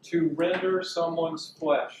means to render someone's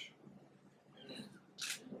flesh.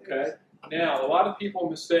 Okay? Now, a lot of people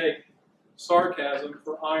mistake sarcasm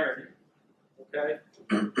for irony. Okay?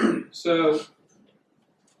 So,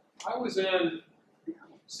 I was in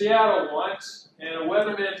Seattle once, and a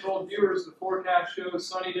weatherman told viewers the forecast shows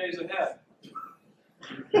sunny days ahead.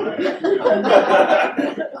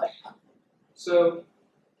 So,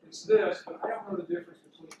 it's this, but I don't know the difference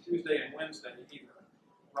between Tuesday and Wednesday either.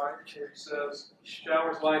 Right? It says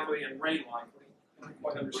showers likely and rain likely. I don't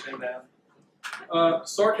quite understand that.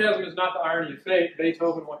 Sarcasm is not the irony of fate.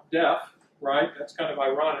 Beethoven went deaf, right? That's kind of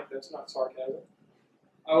ironic. That's not sarcasm.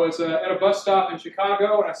 I was at a bus stop in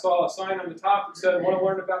Chicago, and I saw a sign on the top that said, want to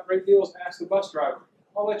learn about great deals? Ask the bus driver.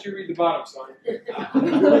 I'll let you read the bottom sign.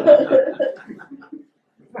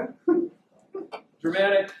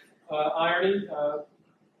 Dramatic irony.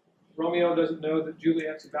 Romeo doesn't know that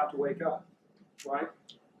Juliet's about to wake up, right?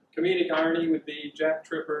 Comedic irony would be Jack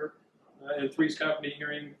Tripper in Three's Company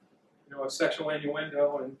hearing a sexual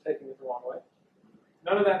innuendo and taking it the wrong way.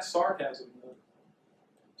 None of that's sarcasm, though.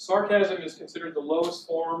 Sarcasm is considered the lowest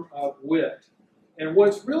form of wit. And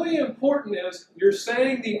what's really important is you're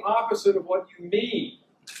saying the opposite of what you mean.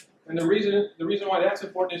 And the reason why that's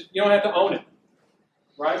important is you don't have to own it,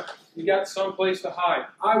 right? You got some place to hide.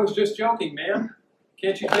 I was just joking, man.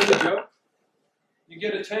 Can't you take a joke? You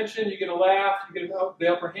get attention, you get a laugh, you get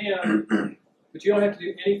the upper hand, but you don't have to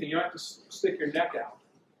do anything. You don't have to stick your neck out,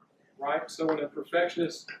 right? So when a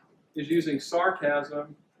perfectionist is using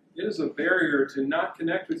sarcasm, it is a barrier to not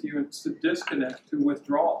connect with you. It's to disconnect, to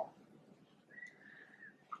withdraw.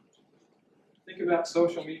 Think about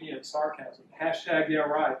social media and sarcasm. Hashtag yeah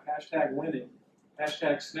right, hashtag winning,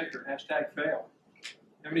 hashtag snicker, hashtag fail.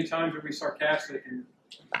 How many times are we sarcastic and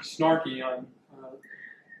snarky on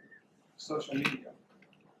social media?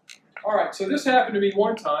 All right, so this happened to me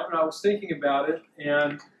one time, and I was thinking about it,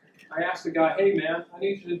 and I asked the guy, hey man, I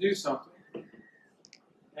need you to do something.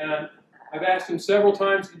 And I've asked him several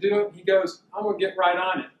times to do it. He goes, I'm going to get right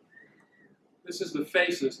on it. This is the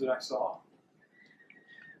faces that I saw.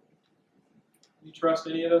 You trust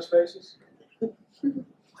any of those faces?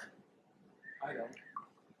 I don't.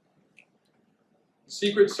 The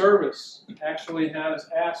Secret Service actually has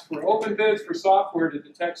asked for open bids for software to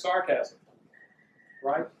detect sarcasm,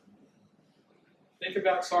 right? Think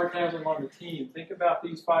about sarcasm on the team. Think about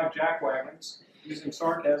these 5 jackwagons using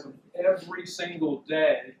sarcasm every single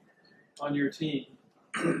day on your team.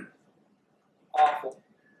 Awful.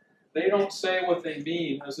 They don't say what they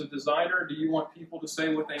mean. As a designer, do you want people to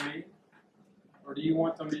say what they mean? Or do you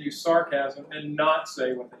want them to use sarcasm and not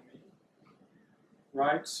say what they mean?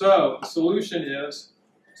 Right? So the solution is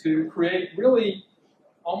to create really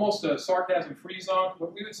almost a sarcasm-free zone,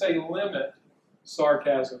 what we would say limit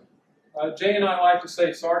sarcasm. Jay and I like to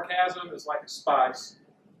say sarcasm is like a spice,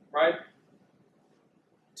 right?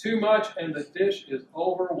 Too much and the dish is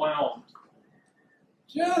overwhelmed.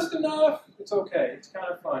 Just enough, it's okay, it's kind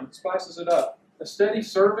of fun, it spices it up. A steady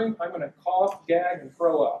serving, I'm going to cough, gag, and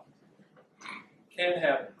throw up. Can't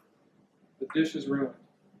have it. The dish is ruined.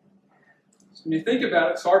 So when you think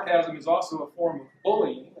about it, sarcasm is also a form of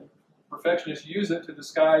bullying. Perfectionists use it to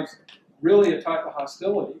disguise really a type of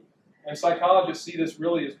hostility. And psychologists see this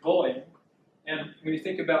really as bullying. And when you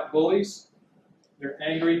think about bullies, they're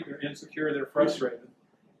angry, they're insecure, they're frustrated.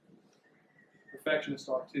 Perfectionists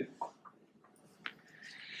are too.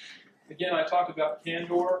 Again, I talked about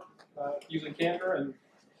candor, using candor and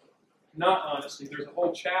not honesty. There's a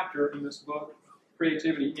whole chapter in this book,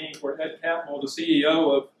 Creativity, Inc., where Ed Catmull, the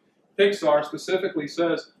CEO of Pixar, specifically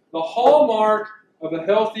says, the hallmark of a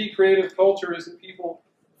healthy creative culture is that people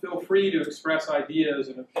feel free to express ideas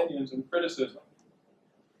and opinions and criticism.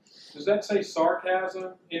 Does that say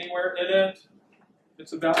sarcasm anywhere in it?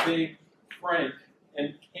 It's about being frank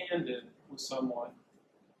and candid with someone,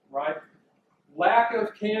 right? Lack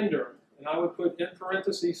of candor, and I would put in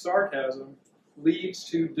parentheses sarcasm, leads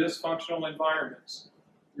to dysfunctional environments.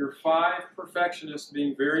 Your 5 perfectionists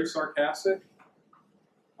being very sarcastic,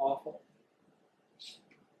 awful.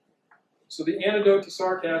 So the antidote to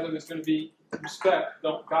sarcasm is going to be respect.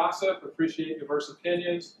 Don't gossip, appreciate diverse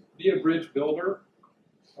opinions, be a bridge builder,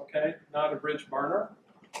 okay, not a bridge burner.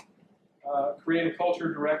 Create a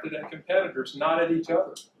culture directed at competitors, not at each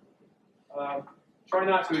other. Try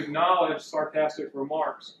not to acknowledge sarcastic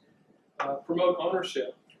remarks. Promote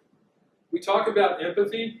ownership. We talk about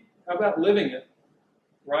empathy. How about living it,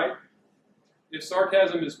 right? If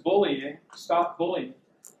sarcasm is bullying, stop bullying.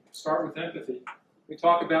 Start with empathy. We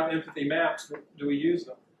talk about empathy maps, but do we use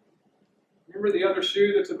them? Remember the other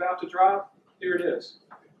shoe that's about to drop? Here it is,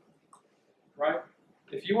 right?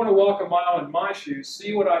 If you want to walk a mile in my shoes,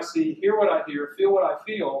 see what I see, hear what I hear, feel what I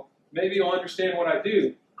feel, maybe you'll understand what I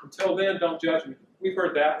do. Until then, don't judge me. We've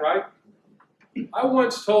heard that, right? I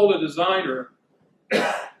once told a designer,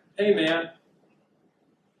 hey man,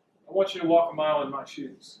 I want you to walk a mile in my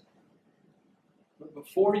shoes. But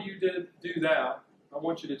before you do that, I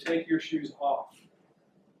want you to take your shoes off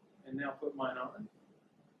and now put mine on.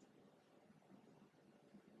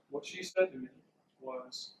 What she said to me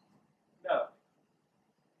was, no,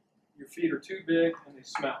 your feet are too big and they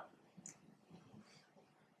smell.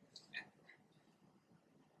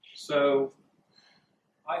 So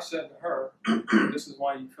I said to her, this is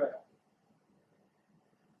why you fail.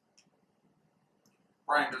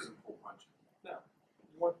 Brian doesn't pull punch. No.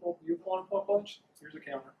 You want to pull punch? Here's a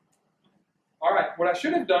counter. All right, what I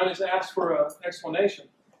should have done is ask for an explanation,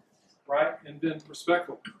 right, and been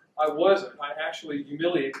respectful. I wasn't. I actually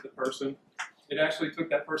humiliated the person. It actually took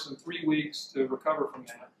that person 3 weeks to recover from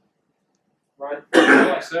that, right?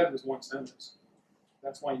 All I said was one sentence.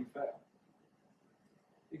 That's why you fail.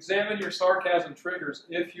 Examine your sarcasm triggers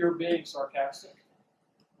if you're being sarcastic,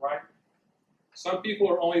 right? Some people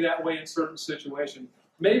are only that way in certain situations.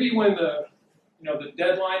 Maybe when the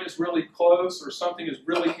deadline is really close or something is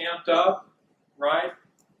really amped up, right?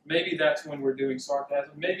 Maybe that's when we're doing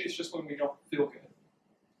sarcasm. Maybe it's just when we don't feel good.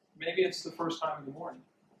 Maybe it's the first time in the morning.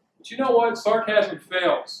 But you know what? Sarcasm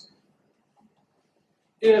fails.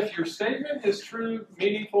 If your statement is true,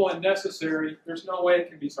 meaningful, and necessary, there's no way it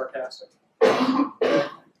can be sarcastic.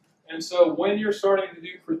 And so when you're starting to do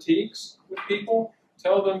critiques with people,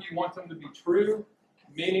 tell them you want them to be true,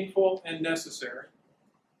 meaningful, and necessary.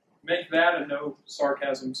 Make that a no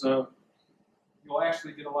sarcasm zone. You'll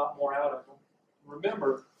actually get a lot more out of them.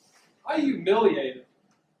 Remember, I humiliated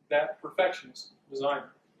that perfectionist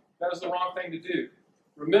designer. That was the wrong thing to do.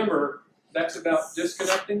 Remember, that's about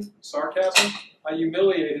disconnecting, sarcasm. I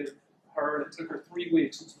humiliated her, and it took her 3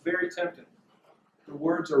 weeks. It's very tempting. The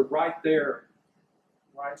words are right there,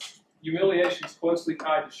 right? Humiliation is closely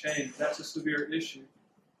tied to shame. That's a severe issue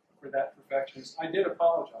for that perfectionist. I did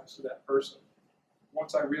apologize to that person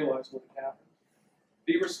once I realized what had happened.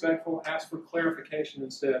 Be respectful, ask for clarification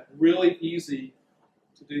instead. Really easy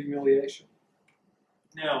to do humiliation.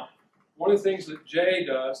 Now, one of the things that Jay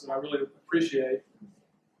does that I really appreciate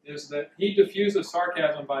is that he diffuses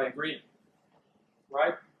sarcasm by agreeing,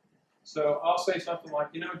 right? So I'll say something like,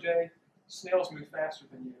 you know, Jay, snails move faster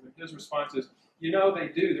than you. And his response is, you know, they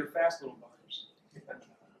do. They're fast little buggers,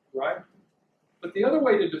 right? But the other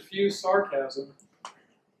way to diffuse sarcasm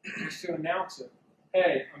is to announce it.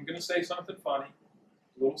 Hey, I'm going to say something funny,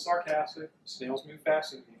 a little sarcastic. Snails move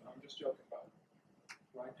faster than me. I'm just joking about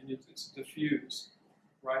it, right? And it's diffused,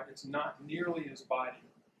 right? It's not nearly as biting,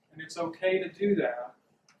 and it's okay to do that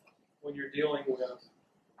when you're dealing with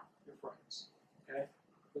your friends, okay?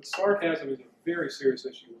 But sarcasm is a very serious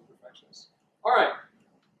issue with perfectionists. All right.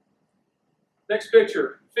 Next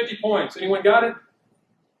picture, 50 points. Anyone got it?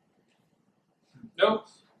 Nope.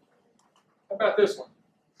 How about this one?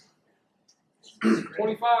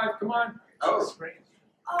 25, come on. Oh.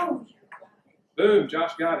 Oh. Boom,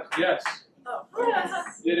 Josh got it. Yes. Oh.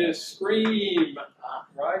 Yes. It is scream,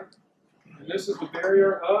 right? And this is the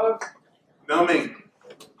barrier of Numbing.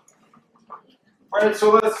 All right,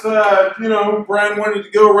 so let's, Brian wanted to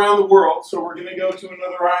go around the world, so we're going to go to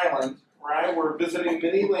another island, right? We're visiting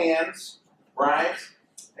many lands, right?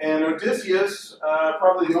 And Odysseus,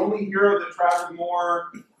 probably the only hero that traveled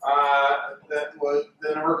more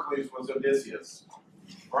than Hercules was Odysseus,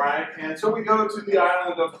 right? And so we go to the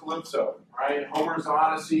island of Calypso, right? Homer's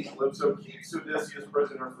Odyssey, Calypso keeps Odysseus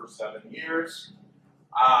prisoner for 7 years.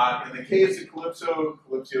 In the caves of Calypso,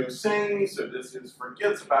 Calypso sings, Odysseus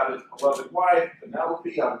forgets about his beloved wife,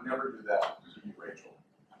 Penelope. I would never do that to you, Rachel.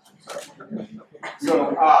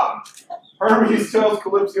 So Hermes tells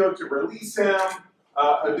Calypso to release him.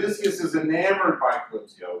 Odysseus is enamored by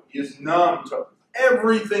Calypso. He is numb to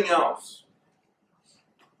everything else,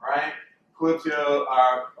 right? Calypso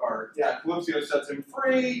sets him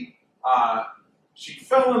free. She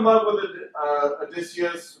fell in love with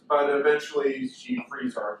Odysseus, but eventually she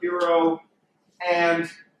frees our hero.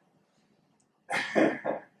 And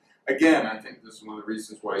again, I think this is one of the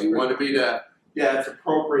reasons why you want to be that. Yeah, it's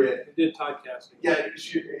appropriate. it did typecasting. Yeah,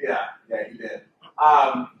 you did.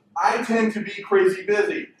 I tend to be crazy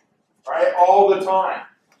busy, right, all the time.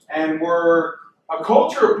 And we're a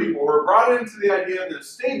culture of people. We're brought into the idea that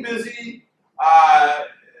stay busy,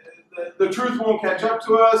 the truth won't catch up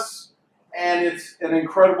to us, and it's an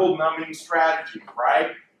incredible numbing strategy,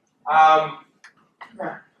 right?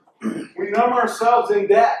 We numb ourselves in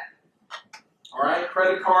debt, all right?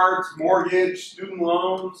 Credit cards, mortgage, student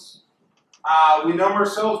loans. We numb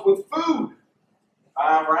ourselves with food,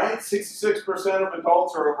 right? 66% of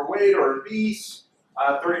adults are overweight or obese.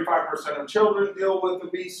 35% of children deal with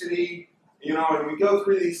obesity. And we go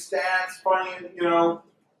through these stats, finding,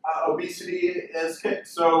 obesity is hit.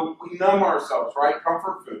 So we numb ourselves, right?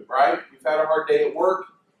 Comfort food, right? We've had a hard day at work.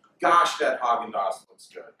 Gosh, that Haagen-Dazs looks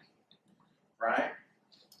good, right?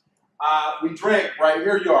 We drink, right?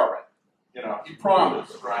 Here you are, right? You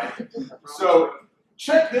promised, right? So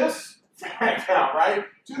check this fact out, right?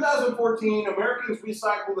 2014, Americans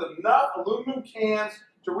recycled enough aluminum cans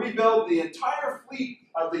to rebuild the entire fleet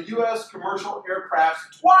of the U.S. commercial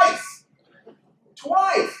aircrafts twice.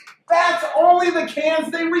 Twice. That's only the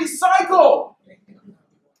cans they recycle.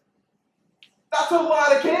 That's a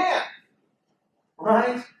lot of cans,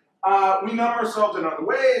 right? We numb ourselves in other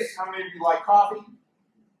ways. How many of you like coffee?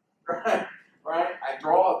 Right? I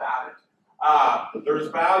draw about it. There's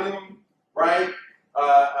Valium, right?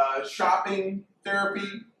 Shopping therapy,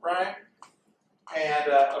 right?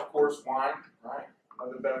 And of course, wine, right?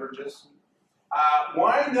 Other beverages.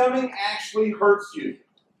 Wine numbing actually hurts you,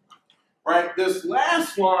 right? This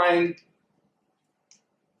last line,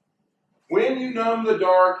 when you numb the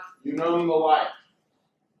dark, you numb the light,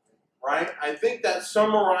 right? I think that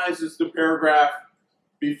summarizes the paragraph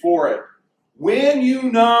before it. When you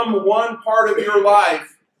numb one part of your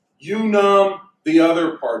life, you numb the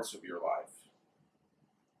other parts of your life.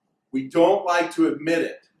 We don't like to admit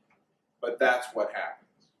it, but that's what happens.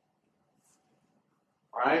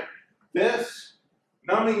 Right? This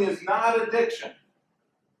numbing is not addiction.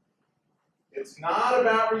 It's not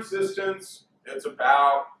about resistance, it's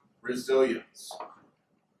about resilience.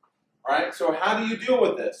 Right? So how do you deal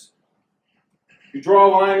with this? You draw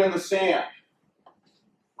a line in the sand.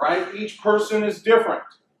 Right? Each person is different.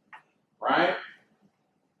 Right?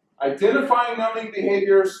 Identifying numbing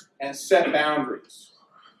behaviors and set boundaries.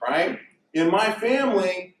 Right? In my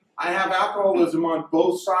family, I have alcoholism on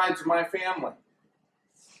both sides of my family.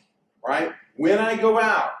 Right? When I go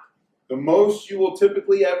out, the most you will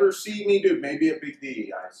typically ever see me do, maybe at Big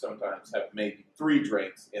D, I sometimes have maybe 3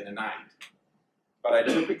 drinks in a night. But I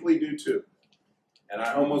typically do 2. And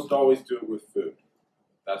I almost always do it with food.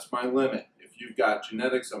 That's my limit. If you've got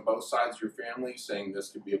genetics on both sides of your family saying this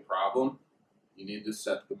could be a problem, you need to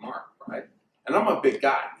set the mark, right? And I'm a big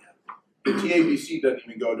guy, man. The TABC doesn't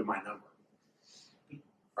even go to my number.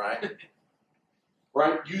 Right?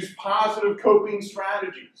 Right? Use positive coping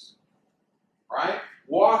strategies. Right?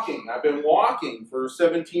 Walking. I've been walking for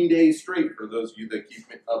 17 days straight for those of you that keep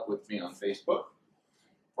up with me on Facebook.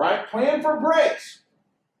 right? Plan for breaks.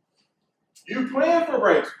 You plan for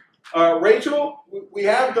breaks. Rachel, we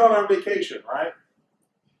have gone on vacation, right?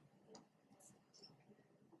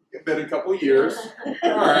 It's been a couple years.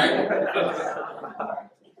 All right.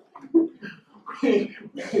 We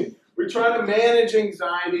try to manage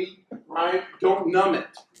anxiety, right? Don't numb it,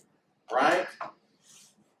 right?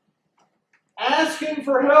 Asking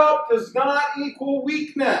for help does not equal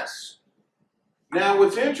weakness. Now,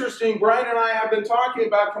 what's interesting, Brian and I have been talking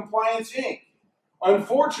about Compliance Inc.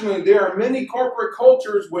 Unfortunately, there are many corporate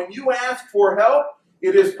cultures when you ask for help,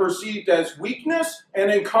 it is perceived as weakness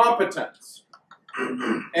and incompetence.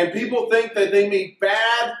 And people think that they make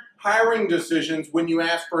bad hiring decisions when you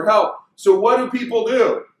ask for help. So what do people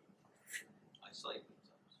do?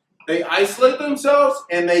 They isolate themselves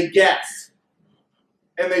and they guess.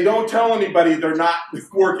 And they don't tell anybody they're not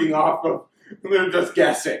working off of, they're just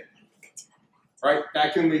guessing. Right?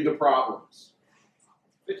 That can lead to problems.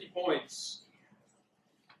 50 points.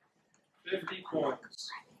 50 points.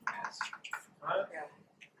 Right?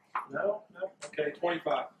 No? No? Okay,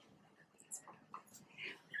 25.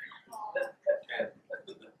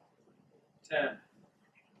 10.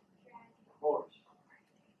 Horse.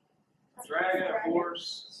 Dragon, a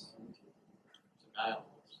horse. Oh.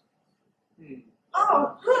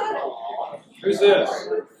 Who's this?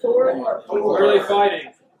 Sword. Where are they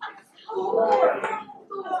fighting?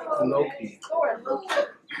 Loki.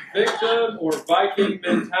 Victim or Viking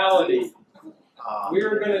mentality. We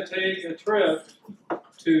are going to take a trip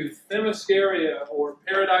to Themyscira or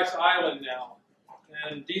Paradise Island now.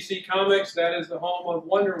 And DC Comics, that is the home of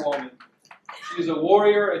Wonder Woman. She's a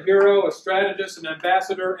warrior, a hero, a strategist, an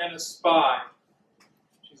ambassador, and a spy.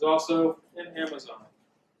 She's also in Amazon.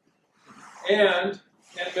 And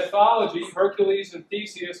in mythology, Hercules and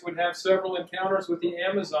Theseus would have several encounters with the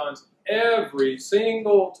Amazons. Every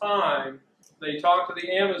single time they talked to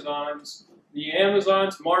the Amazons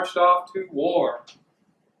marched off to war.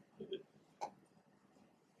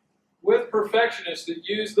 With perfectionists that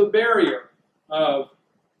use the barrier of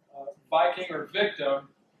Viking or victim,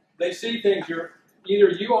 they see things, either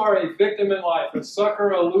you are a victim in life, a sucker,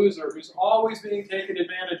 a loser, who's always being taken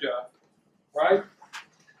advantage of, right?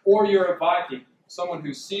 Or you're a Viking, someone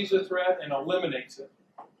who sees a threat and eliminates it,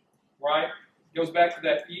 right? It goes back to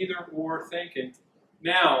that either-or thinking.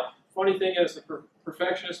 Now, funny thing is, the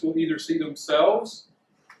perfectionists will either see themselves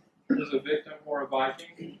as a victim or a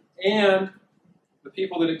Viking, and the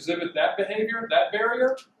people that exhibit that behavior, that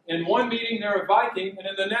barrier, in one meeting they're a Viking, and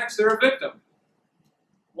in the next they're a victim.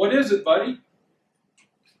 What is it, buddy?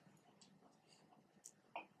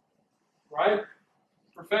 Right?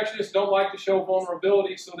 Perfectionists don't like to show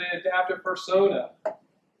vulnerability, so they adapt a persona.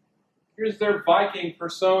 Here's their Viking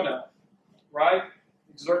persona, right?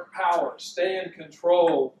 Exert power, stay in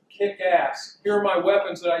control, kick ass. Here are my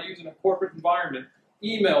weapons that I use in a corporate environment.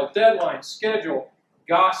 Email, deadline, schedule,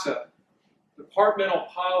 gossip, departmental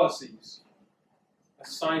policies,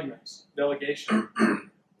 assignments, delegation.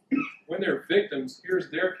 When they're victims, here's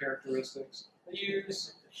their characteristics. They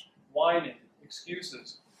use whining,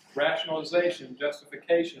 excuses, rationalization,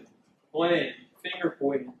 justification, blame, finger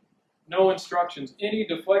pointing, no instructions, any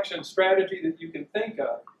deflection strategy that you can think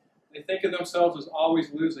of. They think of themselves as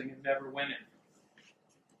always losing and never winning.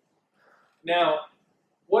 Now,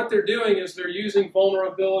 what they're doing is they're using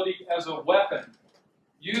vulnerability as a weapon.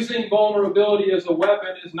 Using vulnerability as a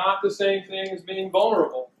weapon is not the same thing as being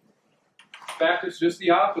vulnerable. In fact, it's just the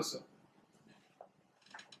opposite.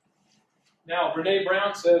 Now, Brene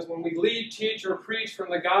Brown says, when we lead, teach, or preach from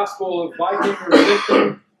the gospel of Viking or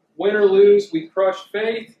victim, win or lose, we crush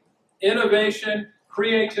faith, innovation,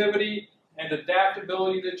 creativity, and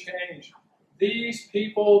adaptability to change. These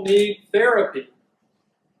people need therapy.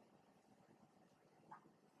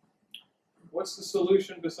 What's the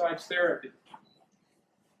solution besides therapy?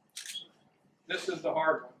 This is the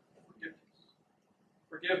hard one.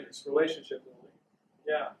 Forgiveness, relationship building.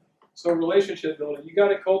 Yeah. So relationship building, you got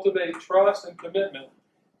to cultivate trust and commitment,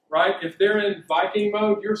 right? If they're in Viking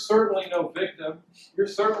mode, you're certainly no victim. You're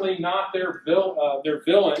certainly not their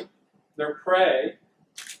villain, their prey.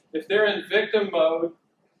 If they're in victim mode,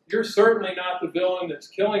 you're certainly not the villain that's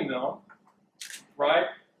killing them, right?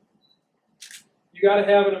 You got to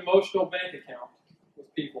have an emotional bank account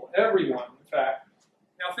with people, everyone, in fact.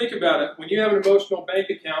 Now think about it. When you have an emotional bank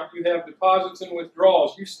account, you have deposits and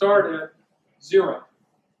withdrawals. You start at 0.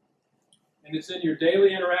 And it's in your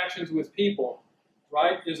daily interactions with people,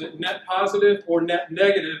 right? Is it net positive or net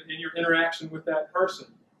negative in your interaction with that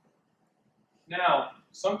person? Now,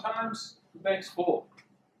 sometimes the bank's full.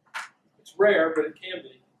 It's rare, but it can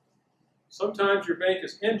be. Sometimes your bank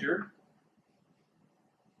is injured.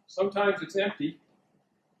 Sometimes it's empty.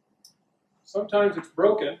 Sometimes it's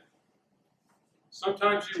broken.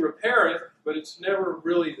 Sometimes you repair it, but it's never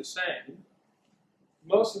really the same.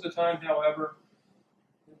 Most of the time, however,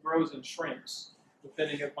 it grows and shrinks,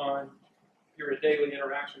 depending upon your daily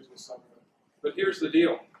interactions with someone. But here's the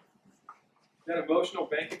deal. That emotional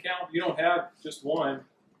bank account, you don't have just one.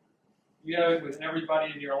 You have it with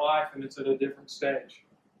everybody in your life, and it's at a different stage.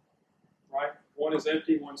 Right? One is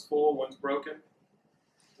empty, one's full, one's broken,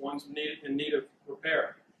 one's in need of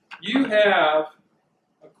repair. You have,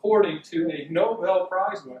 according to a Nobel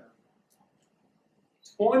Prize winner,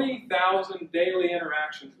 20,000 daily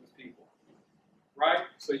interactions with people. Right?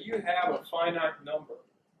 So you have a finite number.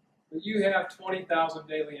 But you have 20,000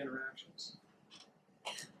 daily interactions.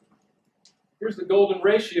 Here's the golden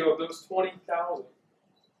ratio of those 20,000.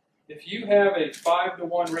 If you have a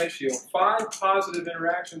 5-to-1 ratio, 5 positive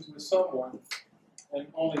interactions with someone and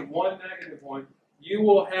only 1 negative one, you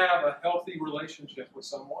will have a healthy relationship with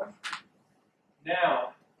someone.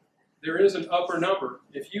 Now, there is an upper number.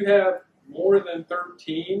 If you have more than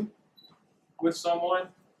 13 with someone,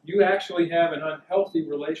 you actually have an unhealthy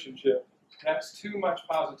relationship. That's too much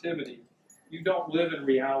positivity. You don't live in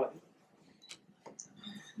reality.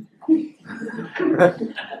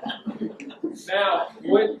 Now,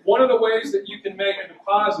 one of the ways that you can make a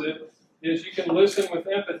deposit is you can listen with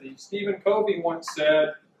empathy. Stephen Covey once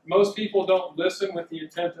said, most people don't listen with the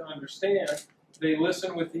intent to understand, they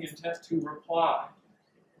listen with the intent to reply.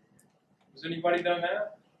 Has anybody done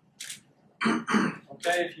that?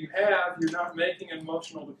 Okay, if you have, you're not making an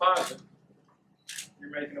emotional deposit. You're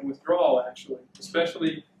making a withdrawal, actually,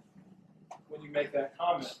 especially when you make that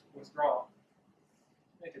comment, withdrawal.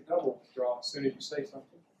 Make a double withdrawal as soon as you say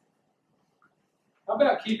something. How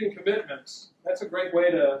about keeping commitments? That's a great way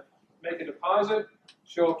to make a deposit,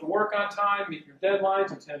 show up to work on time, meet your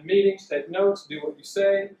deadlines, attend meetings, take notes, do what you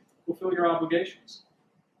say, fulfill your obligations.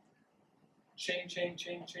 Chain, chain,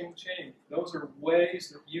 chain, chain, chain. Those are ways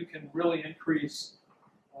that you can really increase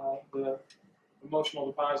the emotional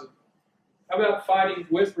deposit. How about fighting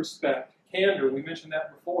with respect? Candor, we mentioned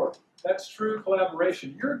that before. That's true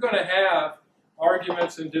collaboration. You're going to have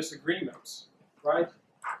arguments and disagreements, right?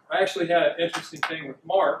 I actually had an interesting thing with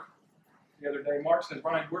Mark the other day. Mark said,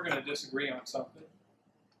 Brian, we're going to disagree on something.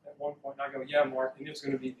 At one point, I go, yeah, Mark, and it's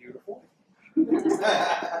going to be beautiful.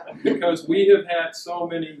 Because we have had so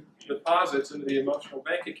many deposits into the emotional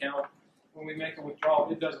bank account, when we make a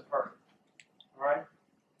withdrawal, it doesn't hurt. All right?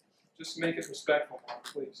 Just make it respectful, Mark,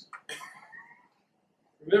 please.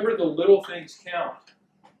 Remember, the little things count.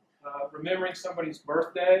 Remembering somebody's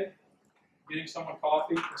birthday, getting someone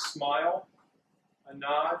coffee, a smile, a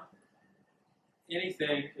nod,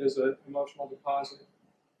 anything is an emotional deposit.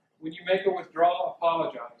 When you make a withdrawal,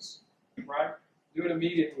 apologize, right? Do it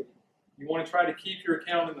immediately. You want to try to keep your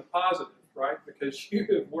account in the positive, right? Because you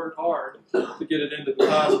have worked hard to get it into the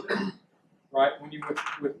positive, right? When you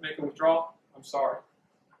make a withdrawal, I'm sorry.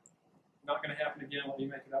 Not going to happen again. Let me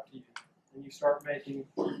make it up to you. And you start making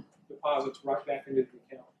deposits right back into the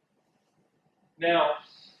account. Now,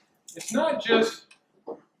 it's not just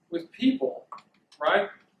with people, right?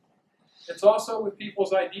 It's also with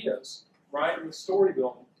people's ideas, right? And with story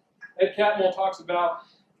building. Ed Catmull talks about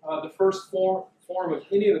the first form of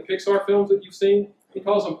any of the Pixar films that you've seen. He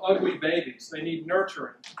calls them ugly babies. They need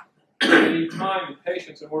nurturing. They need time and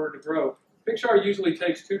patience in order to grow. Pixar usually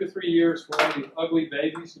takes 2 to 3 years for all these ugly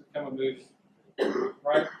babies to become a movie,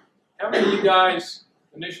 right? How many of you guys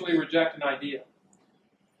initially reject an idea,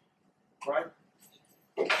 right?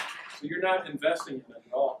 So you're not investing in it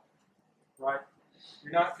at all, right?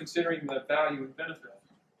 You're not considering the value and benefit,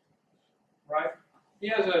 right? He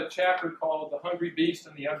has a chapter called The Hungry Beast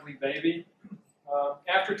and the Ugly Baby.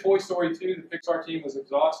 After Toy Story 2, the Pixar team was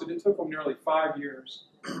exhausted. It took them nearly 5 years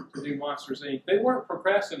to do Monsters, Inc. They weren't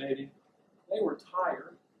procrastinating. They were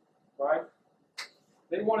tired, right?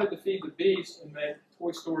 They wanted to feed the beast and make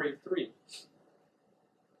Toy Story 3.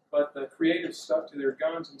 But the creatives stuck to their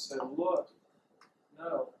guns and said, look,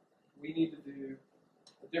 no, we need to do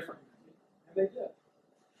a different movie. And they did.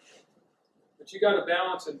 But you got to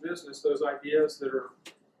balance in business those ideas that are,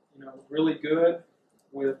 really good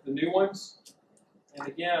with the new ones. And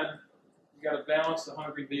again, you got to balance the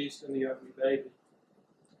hungry beast and the ugly baby.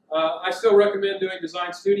 I still recommend doing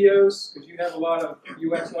design studios because you have a lot of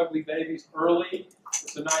UX ugly babies early.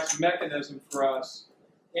 It's a nice mechanism for us.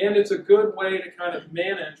 And it's a good way to kind of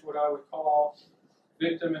manage what I would call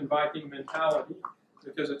victim and Viking mentality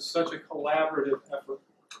because it's such a collaborative effort.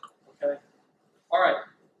 Okay? All right,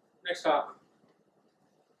 next topic.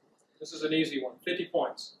 This is an easy one, 50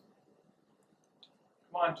 points.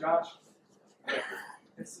 Come on, Josh.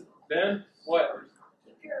 Ben, what?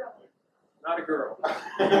 Not a girl.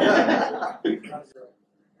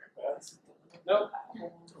 Nope.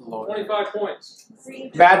 25 points.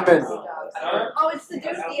 Mad Men. Oh, it's the dude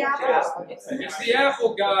with the apple. It's the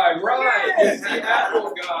apple guy, right? It's the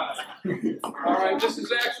apple guy. All right, this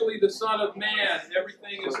is actually the Son of Man.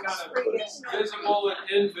 Everything is kind of visible and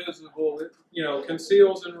invisible. It,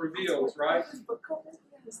 conceals and reveals, right?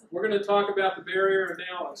 We're going to talk about the barrier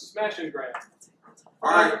now of smash and grab.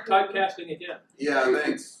 All right. Typecasting again. Yeah,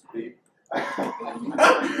 thanks, Steve.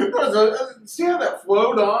 See how that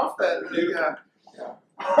flowed off? Yeah.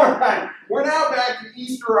 All right. We're now back to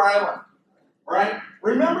Easter Island. Right?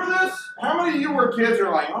 Remember this? How many of you were kids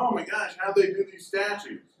are like, oh my gosh, how'd they do these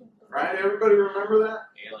statues? Right? Everybody remember that?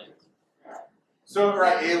 Aliens. So,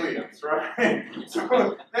 right, aliens, right?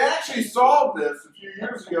 So they actually solved this a few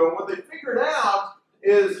years ago, and what they figured out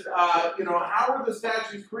is, how were the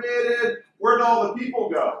statues created? Where did all the people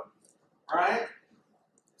go? Right?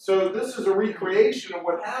 So this is a recreation of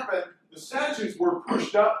what happened. The statues were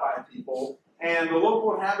pushed up by people, and the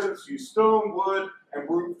local inhabitants used stone, wood, and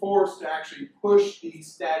brute force to actually push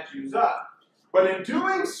these statues up. But in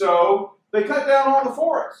doing so, they cut down all the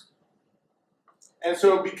forest. And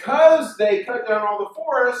so because they cut down all the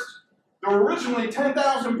forest, there were originally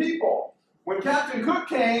 10,000 people. When Captain Cook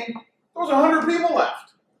came, there was 100 people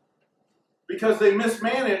left because they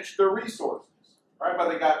mismanaged their resources, right? But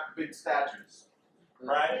they got big statues,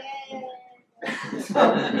 right?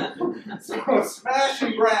 So smash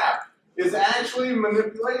and grab is actually a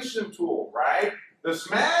manipulation tool, right? The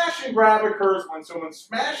smash and grab occurs when someone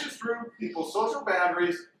smashes through people's social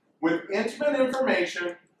boundaries with intimate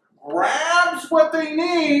information, grabs what they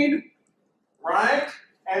need, right?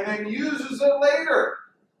 And then uses it later,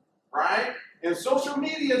 right? In social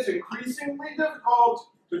media, it's increasingly difficult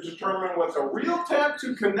to determine what's a real attempt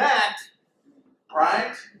to connect,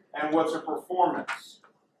 right? And what's a performance.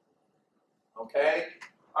 Okay?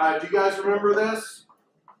 Do you guys remember this?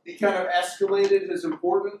 He kind of escalated his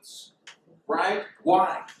importance, right?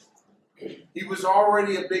 Why? He was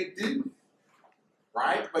already a big dude,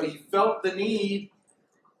 right? But he felt the need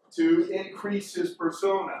to increase his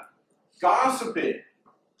persona. Gossiping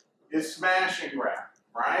is smash and grab,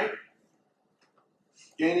 right?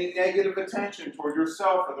 Gaining negative attention toward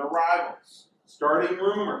yourself or the rivals. Starting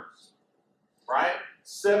rumors, right?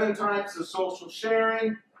 7 types of social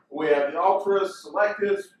sharing. We have the ultras,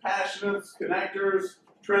 selectives, passionists, connectors,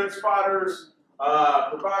 trend spotters,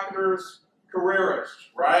 provocateurs,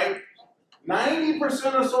 careerists, right?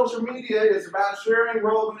 90% of social media is about sharing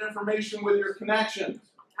relevant information with your connections.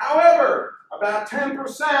 However, about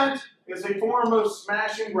 10% is a form of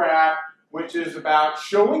smash and grab, which is about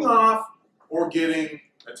showing off or getting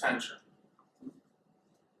attention.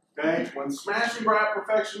 Okay? When smash and grab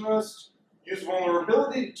perfectionists use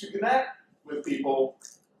vulnerability to connect with people,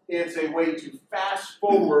 it's a way to fast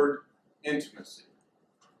forward intimacy.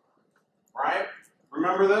 Right?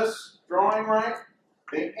 Remember this drawing, right?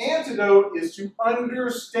 The antidote is to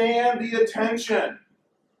understand the attention.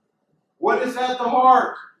 What is at the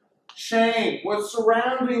heart? Shame. What's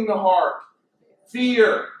surrounding the heart?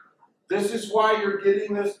 Fear. This is why you're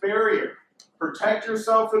getting this barrier. Protect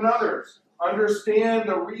yourself and others. Understand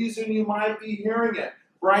the reason you might be hearing it.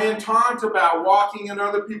 Brian talked about walking in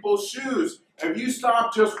other people's shoes. If you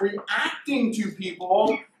stop just reacting to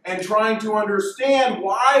people and trying to understand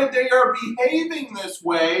why they are behaving this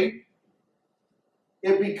way,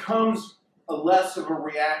 it becomes less of a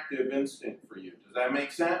reactive instinct for you. Does that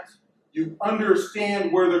make sense? You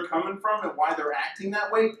understand where they're coming from and why they're acting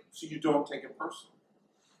that way, so you don't take it personally.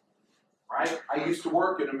 Right? I used to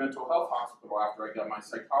work in a mental health hospital after I got my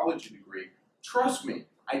psychology degree. Trust me,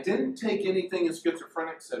 I didn't take anything a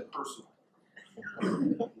schizophrenic said personally.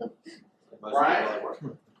 Right?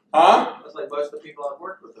 Huh? That's like most of the people I've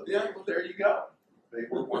worked with. Yeah, well, there you go. They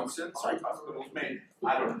were once in psych hospitals, maybe.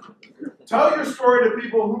 I don't know. Tell your story to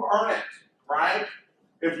people who earn it, right?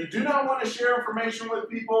 If you do not want to share information with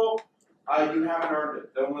people, you haven't earned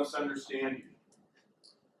it. They'll misunderstand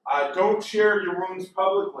you. Don't share your wounds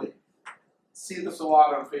publicly. See this a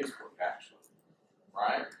lot on Facebook, actually.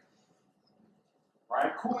 Right?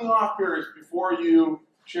 Right? Cooling off periods before you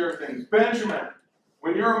share things. Benjamin,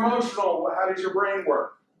 when you're emotional, how does your brain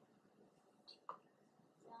work?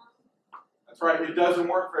 That's right, it doesn't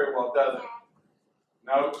work very well, does it?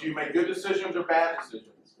 No, do you make good decisions or bad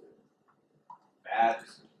decisions? Bad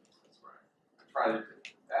decisions, that's right. I try to do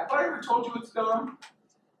that. Have I ever told you it's dumb?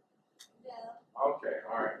 No. Okay,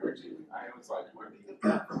 all right, where'd you, I was like, where did you get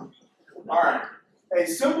that from? All right, a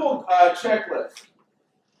simple checklist,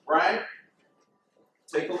 right?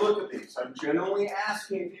 Take a look at these. I'm generally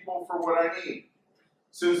asking people for what I need.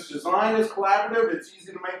 Since design is collaborative, it's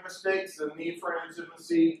easy to make mistakes and need for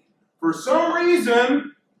intimacy. For some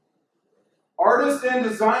reason, artists and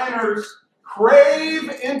designers crave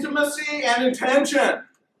intimacy and attention.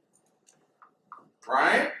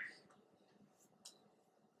 Right?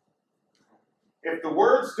 If the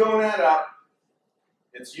words don't add up,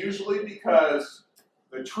 it's usually because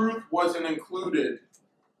the truth wasn't included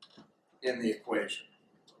in the equation.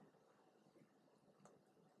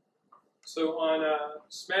 So on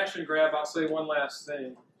smash and grab, I'll say one last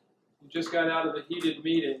thing. You just got out of a heated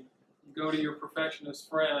meeting. You go to your perfectionist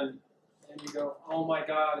friend and you go, oh my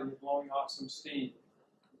God, and you're blowing off some steam.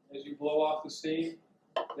 As you blow off the steam,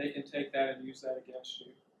 they can take that and use that against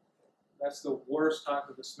you. That's the worst type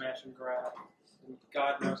of a smash and grab. And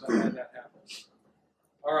God knows I had that happen.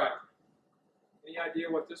 All right. Any idea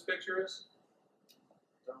what this picture is?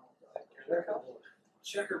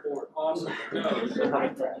 Checkerboard. Awesome. No.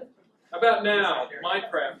 How about now?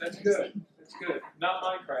 Minecraft. That's good. That's good. Not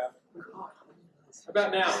Minecraft. How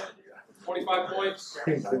about now? 25 points?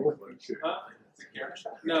 Huh?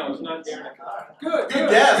 No, it's not Guernica. Good. Good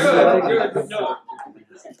guess. Good. No.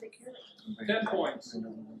 10 points.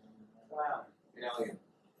 Wow.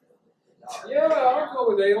 Yeah, I'll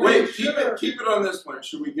go with alien. Wait, Sure. keep it on this one.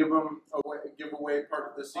 Should we give away part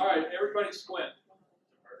of this? All right, everybody squint.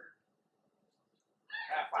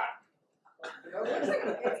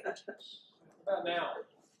 How about now?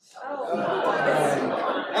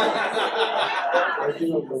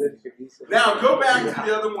 Now go back to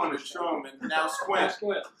the other one and show them, and now squint.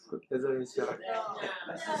 Squint. No, it doesn't work.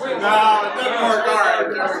 All right,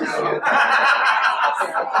 there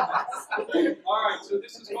we go. All right, so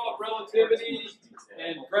this is called relativity,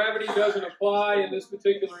 and gravity doesn't apply in this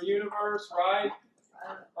particular universe, right?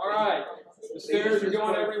 All right, the stairs are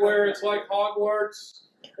going everywhere. It's like Hogwarts.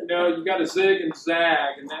 You know, you got to zig and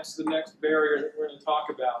zag, and that's the next barrier that we're going to talk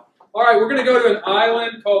about. All right, we're going to go to an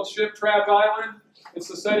island called Ship Trap Island. It's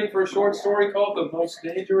the setting for a short story called The Most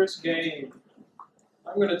Dangerous Game.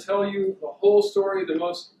 I'm going to tell you the whole story of The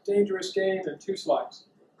Most Dangerous Game in 2 slides.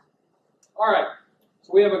 All right,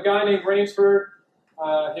 so we have a guy named Rainsford.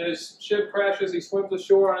 His ship crashes. He swims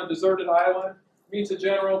ashore on a deserted island. Meets a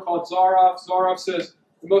general called Zaroff. Zaroff says,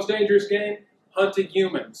 the most dangerous game? Hunting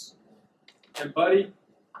humans. And buddy,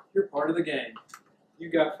 you're part of the game. You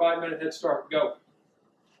got 5-minute head start. Go.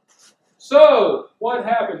 So, what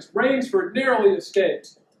happens? Rainsford narrowly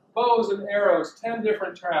escapes. Bows and arrows, 10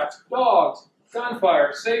 different traps, dogs,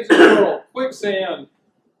 gunfire, saves the girl, quicksand,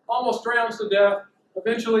 almost drowns to death.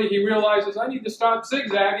 Eventually he realizes, I need to stop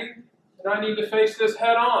zigzagging, and I need to face this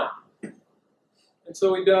head on. And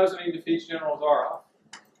so he does, and he defeats General Zaroff.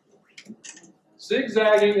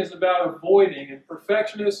 Zigzagging is about avoiding, and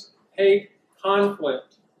perfectionists hate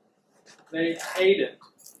conflict. They hate it,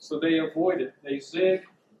 so they avoid it. They zig,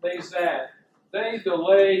 they zag. They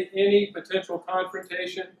delay any potential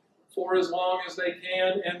confrontation for as long as they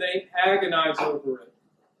can, and they agonize over it.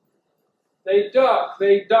 They duck,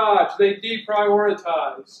 they dodge, they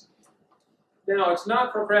deprioritize. Now, it's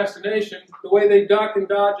not procrastination. The way they duck and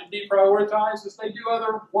dodge and deprioritize is they do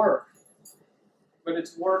other work. But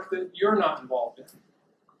it's work that you're not involved in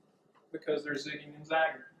because they're zigging and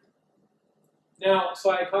zagging. Now,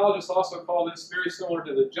 psychologists also call this very similar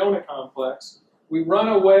to the Jonah complex. We run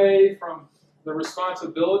away from the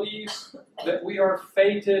responsibilities that we are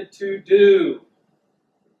fated to do.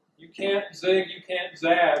 You can't zig, you can't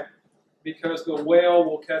zag, because the whale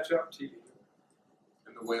will catch up to you.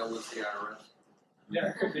 And the whale is the IRS. Yeah,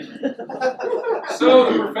 it could be.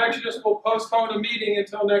 So the perfectionist will postpone a meeting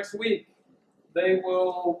until next week. They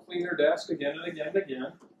will clean their desk again and again and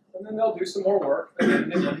again, and then they'll do some more work again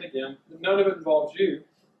and again and again. None of it involves you.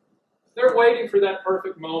 They're waiting for that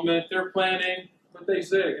perfect moment. They're planning, but they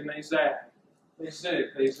zig and they zag. They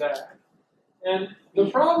zig, they zag. And the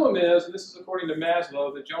problem is, and this is according to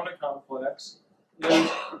Maslow, the Jonah complex, is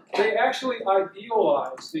they actually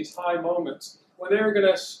idealize these high moments when they're going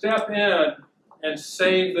to step in and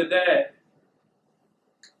save the day.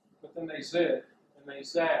 But then they zig and they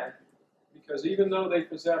zag, because even though they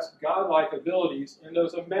possess godlike abilities, in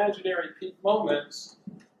those imaginary peak moments,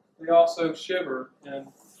 they also shiver in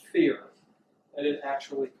fear at it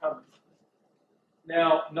actually coming.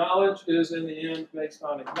 Now, knowledge is in the end based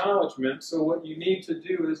on acknowledgement, so what you need to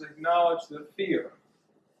do is acknowledge the fear.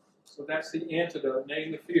 So that's the antidote,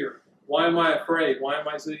 name the fear. Why am I afraid? Why am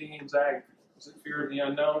I zigging and zagging? Is it fear of the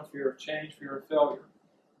unknown, fear of change, fear of failure?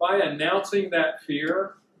 By announcing that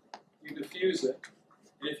fear, you diffuse it.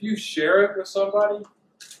 And if you share it with somebody,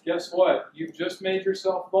 guess what? You've just made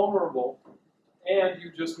yourself vulnerable, and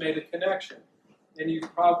you've just made a connection. And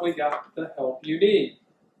you've probably got the help you need.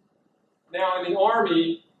 Now in the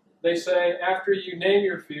Army, they say after you name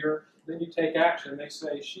your fear, then you take action. They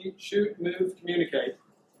say shoot, move, communicate.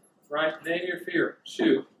 Right? Name your fear.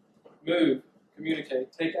 Shoot, move,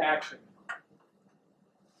 communicate, take action.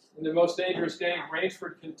 In the most dangerous game,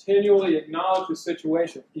 Rainsford continually acknowledged the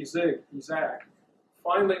situation. He zigged, he zagged.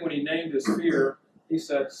 Finally, when he named his fear, he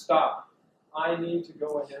said, stop. I need to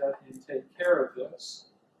go ahead and take care of this.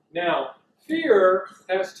 Now, fear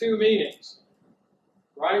has two meanings,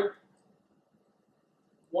 right?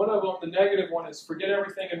 One of them, the negative one, is forget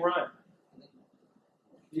everything and run.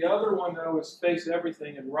 The other one, though, is face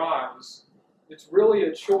everything and rise. It's really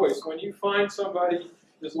a choice. When you find somebody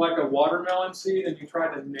is like a watermelon seed and you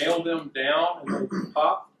try to nail them down and they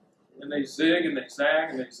pop and they zig and they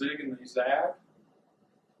zag and they zig and they zag,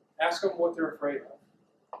 ask them what they're afraid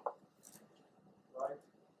of. Right?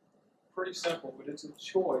 Pretty simple, but it's a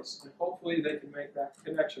choice, and hopefully they can make that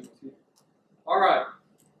connection with you. All right.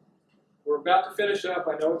 We're about to finish up.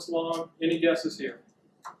 I know it's long. Any guesses here?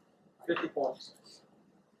 50 points.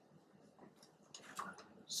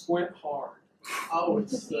 Squint hard. Oh,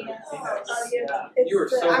 it's the You are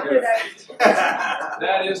so good.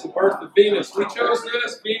 That is the birth of Venus. We chose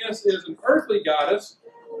this. Venus is an earthly goddess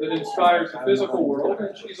that inspires the physical world,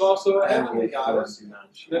 and she's also a heavenly goddess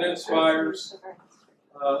that inspires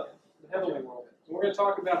the heavenly world. So we're going to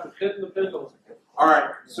talk about the pit and the pendulum. All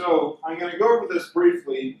right, so I'm going to go over this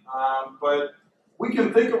briefly, but we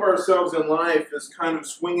can think of ourselves in life as kind of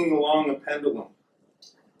swinging along a pendulum.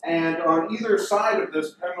 And on either side of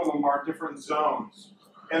this pendulum are different zones.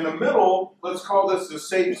 In the middle, let's call this the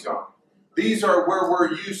safe zone. These are where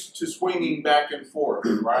we're used to swinging back and forth,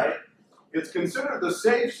 right? It's considered the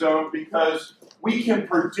safe zone because we can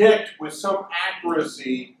predict with some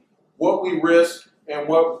accuracy what we risk and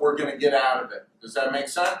what we're going to get out of it. Does that make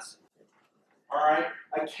sense? All right.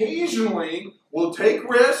 Occasionally, we'll take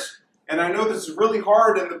risks, and I know this is really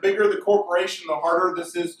hard, and the bigger the corporation, the harder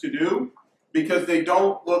this is to do, because they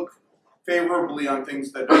don't look favorably on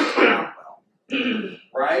things that don't turn out well.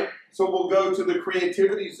 Right? So we'll go to the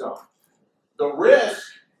creativity zone. The risk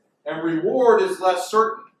and reward is less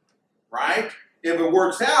certain. Right? If it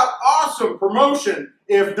works out, awesome, promotion.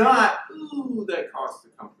 If not, ooh, that costs the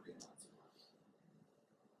company lots.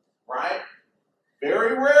 Right?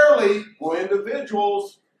 Very rarely will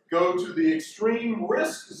individuals go to the extreme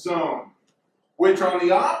risk zone, which on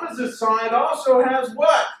the opposite side also has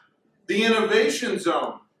what? The innovation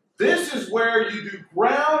zone. This is where you do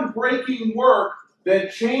groundbreaking work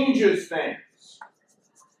that changes things.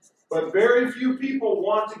 But very few people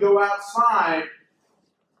want to go outside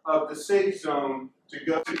of the safe zone to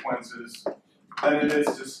go to consequences than it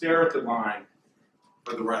is to stare at the line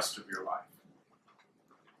for the rest of your life.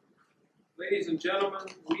 Ladies and gentlemen,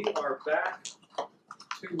 we are back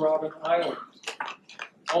to Robben Island.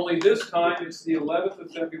 Only this time it's the 11th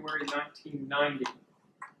of February, 1990.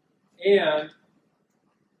 And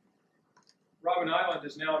Robben Island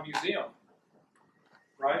is now a museum,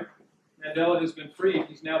 right? Mandela has been freed.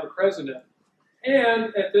 He's now the president. And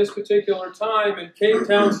at this particular time in Cape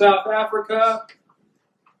Town, South Africa,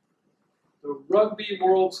 the Rugby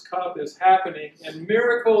World Cup is happening. And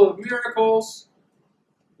miracle of miracles,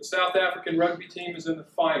 the South African rugby team is in the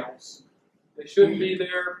finals. They shouldn't be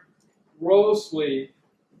there. Gross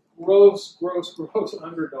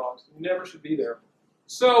underdogs. They never should be there.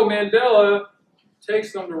 So Mandela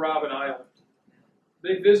takes them to Robben Island.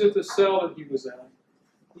 They visit the cell that he was in.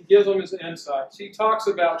 He gives them his insights. He talks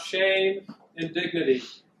about shame and dignity.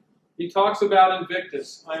 He talks about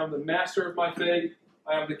Invictus. I am the master of my fate.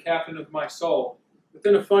 I am the captain of my soul. But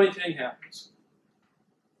then a funny thing happens.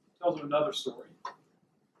 He tells them another story.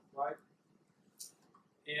 Right?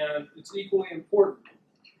 And it's equally important.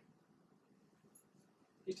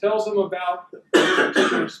 He tells them about a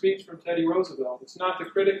particular speech from Teddy Roosevelt. It's not the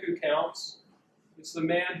critic who counts. It's the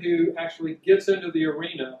man who actually gets into the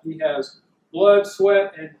arena. He has blood,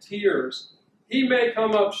 sweat, and tears. He may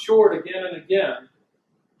come up short again and again,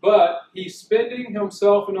 but he's spending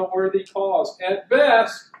himself in a worthy cause. At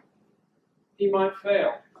best, he might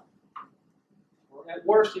fail. Or at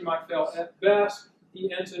worst, he might fail. At best,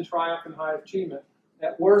 he ends in triumph and high achievement.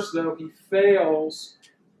 At worst, though, he fails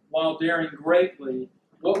while daring greatly.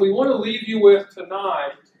 What we want to leave you with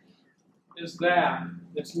tonight is that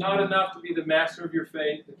it's not enough to be the master of your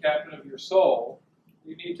fate, the captain of your soul.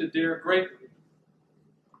 You need to dare greatly.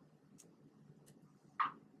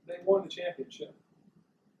 They won the championship.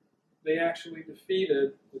 They actually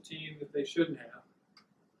defeated the team that they shouldn't have.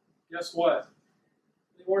 Guess what?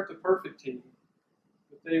 They weren't the perfect team,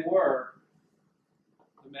 but they were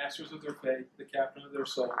the masters of their fate, the captain of their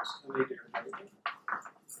souls, and they dared greatly.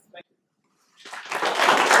 Thank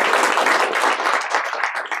you.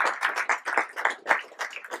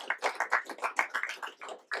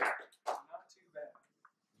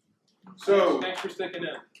 Thanks for sticking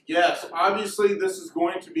in. Yes, obviously this is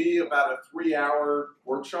going to be about a 3-hour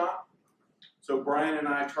workshop. So Brian and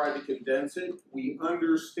I tried to condense it. We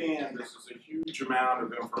understand this is a huge amount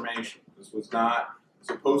of information. This was not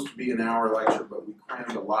supposed to be an hour lecture, but we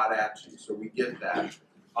crammed a lot at you, so we get that.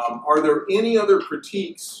 Are there any other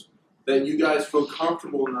critiques that you guys feel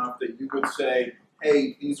comfortable enough that you would say,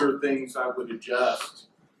 hey, these are things I would adjust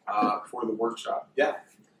for the workshop? Yeah.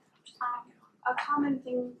 A common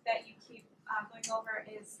thing that you keep going over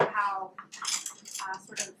is how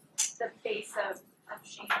sort of the base of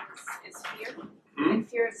shame is fear. Mm-hmm. And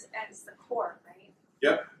fear is as the core, right?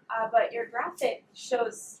 Yep. But your graphic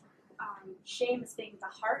shows shame as being the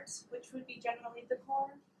heart, which would be generally the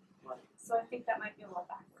core. Right. So I think that might be a little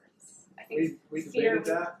backwards. I think We fear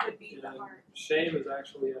debated that. would be the heart. Shame is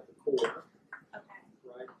actually at the core, Okay.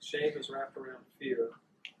 right? Shame is wrapped around fear.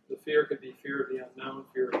 The fear could be fear of the unknown,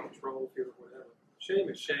 fear of control, fear of whatever. Shame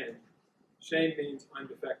is shame. Shame means I'm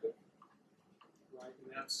defective, right?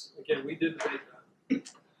 And that's, again, we did debate that.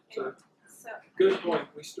 So, So good point.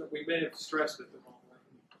 We may have stressed it the wrong way.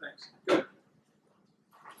 Thanks. Good.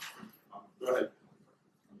 Go ahead.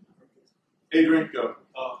 Adrian, go.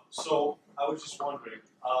 So I was just wondering.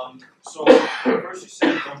 So first you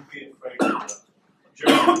said don't be afraid of the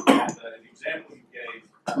journey. And an example you gave,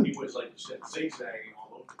 he was like you said zigzagging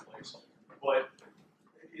all over the place. But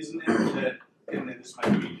isn't it that, and then this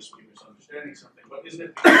might be just me misunderstanding something, but isn't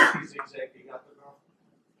it because he zigzagged he got the girl?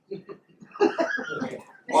 Okay.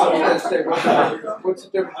 Well, I was gonna say, what's the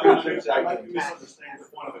difference I between might zigzagging? be misunderstanding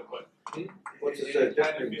one of it, but What's the it difference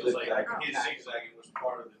kind of between feels like zigzagging? his zigzagging was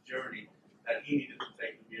part of the journey that he needed to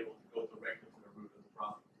take to be able to go directly to the root of the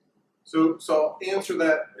problem. So I'll answer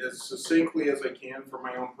that as succinctly as I can from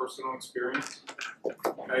my own personal experience.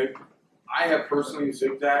 Okay, I have personally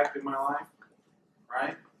zigzagged in my life,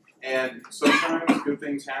 right? And sometimes good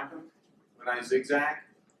things happen when I zigzag.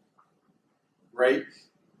 Great,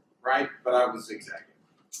 right? But I was zigzagging.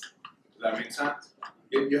 Does that make sense?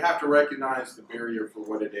 You have to recognize the barrier for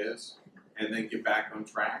what it is, and then get back on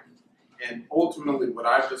track. And ultimately, what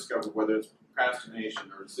I've discovered, whether it's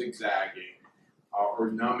procrastination or zigzagging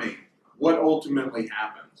or numbing, what ultimately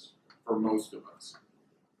happens for most of us.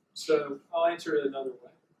 So I'll answer it another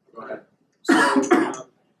way. Go ahead. So,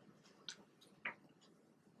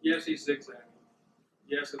 yes, he's zigzagging.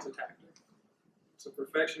 Yes, it's a tactic. It's a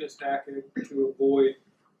perfectionist tactic to avoid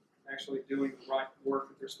actually doing the right work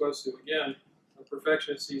that they're supposed to. Again, a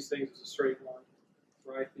perfectionist sees things as a straight line,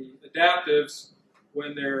 right? The adaptives,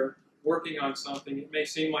 when they're working on something, it may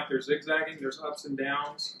seem like they're zigzagging. There's ups and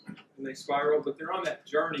downs, and they spiral, but they're on that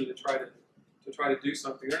journey to try to do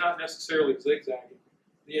something. They're not necessarily zigzagging.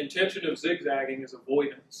 The intention of zigzagging is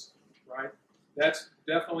avoidance, right? That's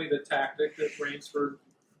definitely the tactic that Rainsford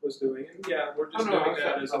was doing. And yeah, we're just doing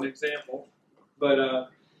that as an example. But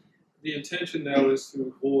the intention, though, is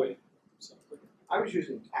to avoid something. I was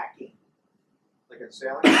using tacking, like in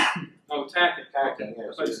sailing. Oh, tacking. Tacking, yeah. I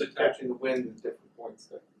So thought you you're said catching the wind at different points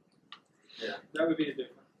there. That would be a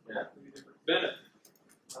different. Yeah. That would be different. Bennett.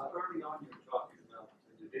 Early on, you were talking about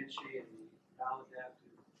the Da Vinci and the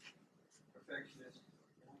maladaptive perfectionist.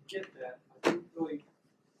 And I get that. I didn't really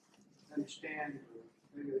understand, or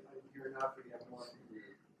maybe I didn't hear enough, or you have more in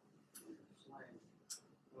your slang,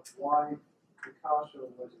 of why Picasso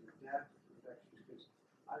was an adaptive perfectionist, because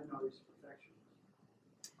I know he's a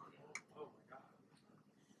perfectionist. Oh my God.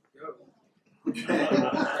 Go.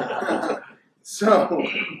 So,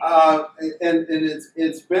 and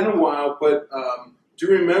it's been a while, but do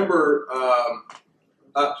you remember?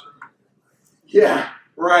 Yeah,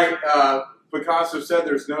 right. Picasso said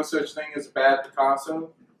there's no such thing as a bad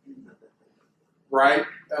Picasso, right?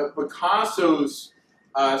 Picasso's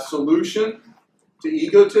solution to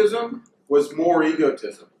egotism was more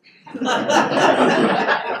egotism.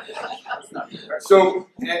 So,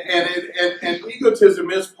 and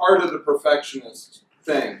egotism is part of the perfectionist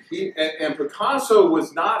thing. And Picasso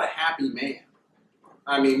was not a happy man.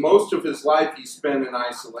 I mean, most of his life he spent in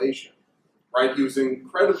isolation, right? He was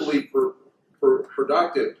incredibly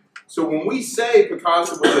productive. So when we say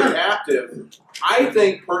Picasso was adaptive, I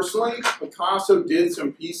think personally Picasso did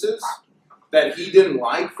some pieces that he didn't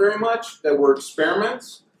like very much, that were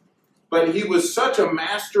experiments, but he was such a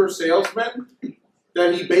master salesman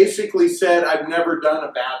that he basically said, I've never done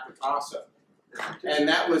a bad Picasso. And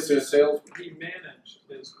that was his salesman. He managed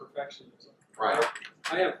his perfectionism. Right.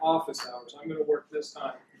 I have office hours. I'm going to work this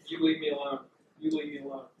time. You leave me alone. You leave me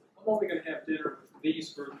alone. I'm only going to have dinner with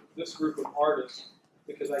this group of artists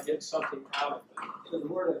because I get something out of them. So the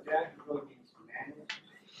word adaptive really means manage.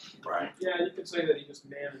 Right. Yeah, you could say that he just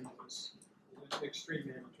manages. He's an extreme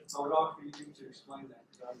manager. I would offer you to explain that,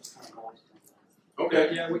 because I was kind of lost on that.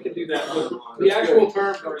 Okay. Yeah, we can do that. But the actual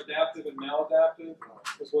terms are adaptive and maladaptive,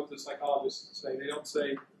 is what the psychologists say. They don't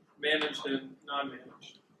say managed and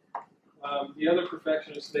non-managed. The other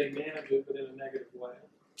perfectionists, they manage it, but in a negative way.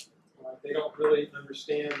 Right? They don't really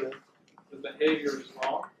understand that the behavior is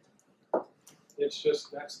wrong. It's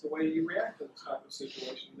just that's the way you react to this type of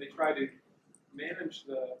situation. They try to manage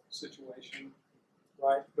the situation,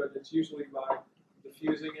 right? But it's usually by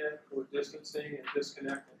diffusing it or distancing and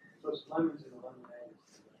disconnecting. So it's lemons and lemonade.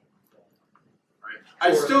 Right.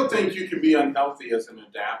 I still think you can be unhealthy as an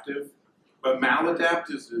adaptive, but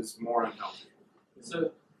maladaptive is more unhealthy.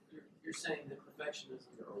 So you're saying that perfectionism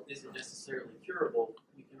isn't necessarily curable,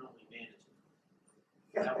 you can only manage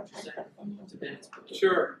it. Is that what you're saying? So then it's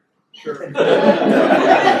Sure.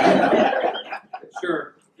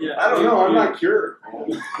 Sure. Yeah. I don't know. I'm not cured.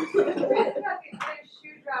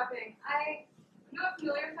 Shoe dropping. I'm not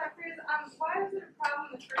familiar with that phrase. Why was it a problem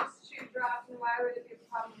the first shoe dropped, and why would it be a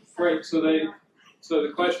problem the second? Great. So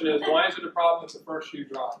the question is, why is it a problem if the first shoe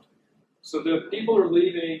dropped? So the people are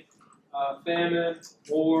leaving famine,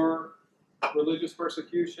 war, religious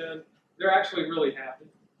persecution. They're actually really happy.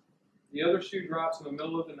 The other shoe drops in the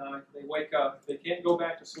middle of the night. They wake up. They can't go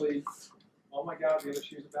back to sleep. Oh my God, the other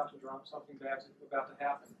shoe's about to drop. Something bad's about to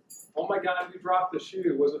happen. Oh my God, you dropped the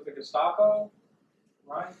shoe. Was it the Gestapo?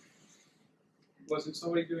 Right? Was it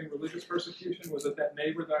somebody doing religious persecution? Was it that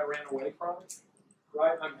neighbor that I ran away from?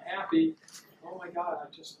 Right? I'm happy. Oh my God,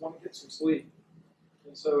 I just want to get some sleep.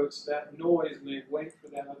 And so it's that noise, and they wait for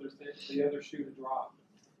that other thing, the other shoe to drop.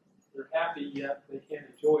 They're happy, yet they can't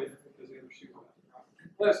enjoy it because the other shoe's about to drop.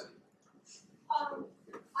 Leslie.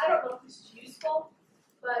 I don't know if this is useful,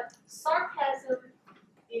 but sarcasm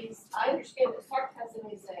is, I understand that sarcasm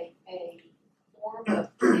is a form of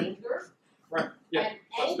anger. Right. Yeah. And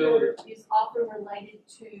anger is often related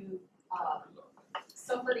to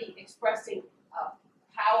somebody expressing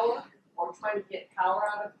power or trying to get power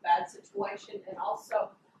out of a bad situation, and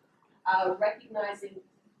also recognizing,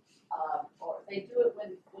 or they do it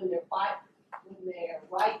when their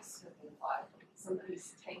rights have been violated.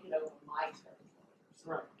 Somebody's taken over my territory.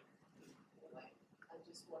 Right. Anyway, I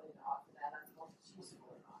just wanted to offer that. I don't know if it's useful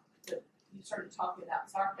or not. But you started talking about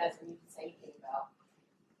sarcasm, you didn't say anything about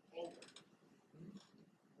anger.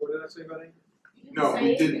 What did I say about anger? No,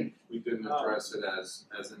 we didn't. We didn't address it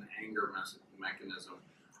as an anger mechanism.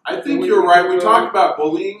 I think you're right. We talked about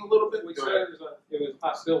bullying a little bit. We said it was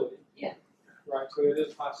hostility. Yeah. Right. So it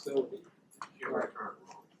is hostility. Right.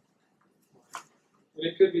 And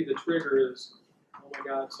it could be the trigger is, oh my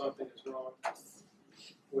God, something is wrong.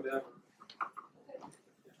 Whatever.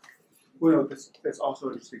 Well, that's also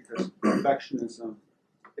interesting because perfectionism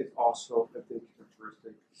is also a big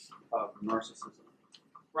characteristic of narcissism.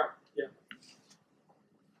 Right. Yeah.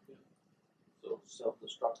 So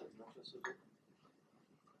self-destructive narcissism.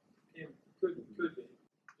 Yeah. Could be.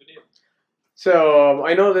 So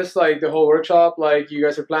I know this, like the whole workshop, like you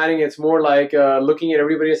guys are planning, it's more like looking at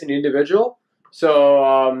everybody as an individual.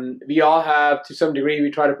 So we all have, to some degree, we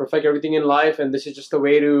try to perfect everything in life, and this is just a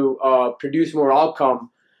way to produce more outcome.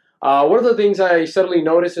 One of the things I suddenly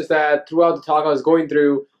noticed is that throughout the talk I was going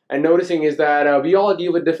through and noticing is that we all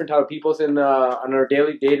deal with different type of people on our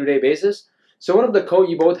day-to-day basis. So one of the quote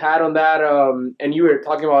you both had on that, and you were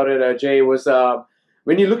talking about it, Jay, was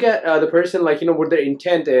when you look at the person, like, what their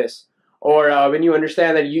intent is, or when you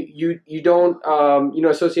understand that you don't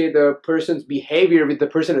associate the person's behavior with the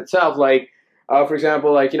person itself, like for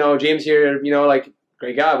example, like James here, like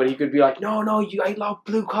great guy, but he could be like, no, I love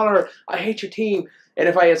blue color, I hate your team, and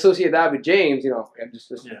if I associate that with James, I'm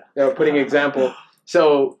just putting an example.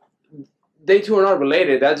 So they two are not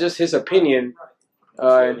related. That's just his opinion,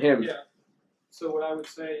 and him. Yeah. So what I would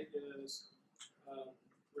say is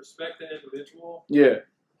respect the individual, but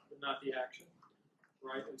not the action,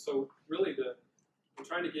 right? And so really we're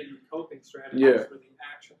trying to give you coping strategies for the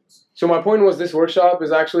actions. So my point was this workshop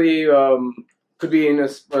is actually could be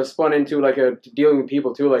spun into like dealing with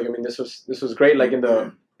people too. Like, I mean, this was great. Like in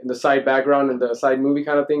the side background and the side movie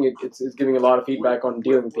kind of thing, it's giving a lot of feedback on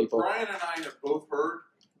dealing with people. Brian and I have both heard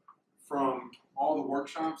from all the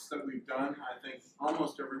workshops that we've done. I think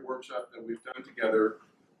almost every workshop that we've done together,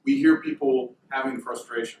 we hear people having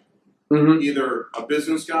frustration. Mm-hmm. Either a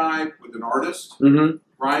business guy with an artist, mm-hmm.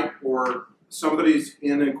 right, or somebody's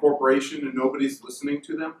in a corporation and nobody's listening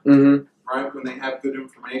to them, mm-hmm. right, when they have good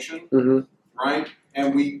information, mm-hmm. right,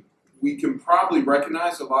 and we can probably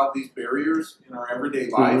recognize a lot of these barriers in our everyday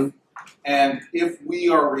life, mm-hmm. and if we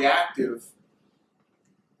are reactive,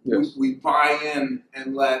 yes. we buy in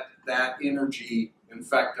and let that energy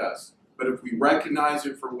infect us. But if we recognize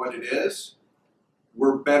it for what it is,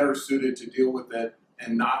 we're better suited to deal with it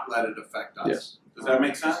and not let it affect us. Yes. Does that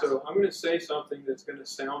make sense? So I'm going to say something that's going to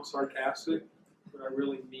sound sarcastic, but I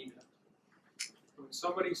really mean it. When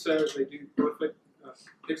somebody says they do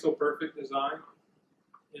pixel perfect design,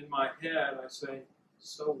 in my head I say,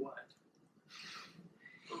 so what?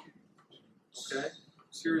 Okay?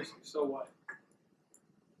 Seriously, so what?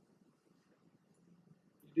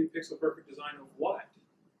 You do pixel perfect design of what?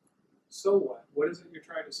 So what? What is it you're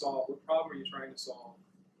trying to solve? What problem are you trying to solve?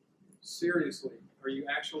 Seriously, are you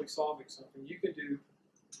actually solving something? You can do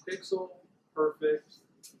pixel perfect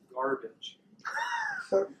garbage.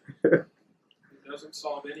 It doesn't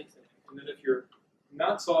solve anything. And then if you're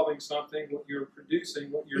not solving something, what you're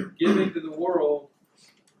producing, what you're giving to the world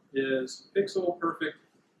is pixel perfect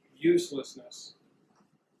uselessness.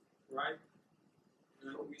 Right?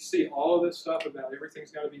 And we see all of this stuff about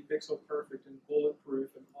everything's got to be pixel perfect and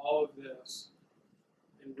bulletproof and all of this.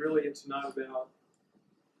 And really it's not about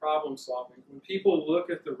problem solving. When people look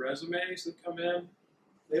at the resumes that come in,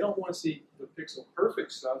 they don't want to see the pixel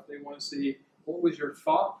perfect stuff. They want to see what was your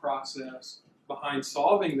thought process behind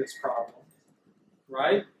solving this problem,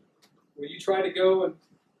 right? When you try to go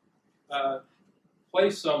and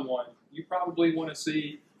place someone, you probably want to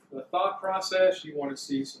see the thought process. You want to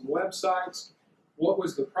see some websites. What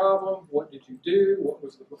was the problem? What did you do? What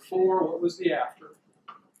was the before? What was the after?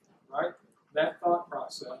 Right? That thought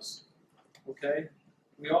process. Okay?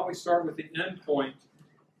 We always start with the end point,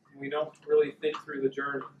 and we don't really think through the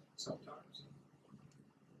journey sometimes.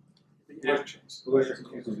 The actions. The way you're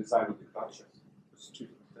confusing design with the process. It's two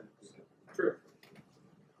different things. True.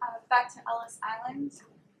 Back to Ellis Island,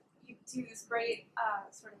 you do this great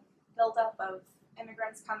sort of buildup of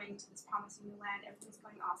immigrants coming to this promising new land. Everything's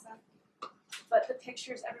going awesome. But the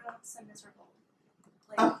pictures, everyone looks so miserable.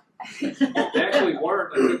 Like, They actually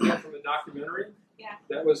weren't. I took that from a documentary. Yeah.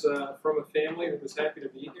 That was from a family that was happy to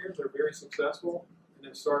be here. They're very successful and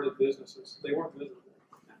have started businesses. They weren't miserable.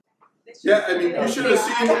 Yeah, I mean, you should have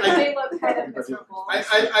seen. They look kind of miserable. I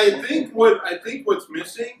think what's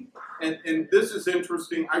missing, and this is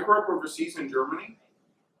interesting. I grew up overseas in Germany,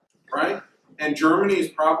 right? And Germany is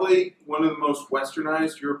probably one of the most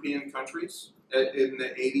westernized European countries in the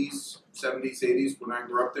 80s, 70s, 80s when I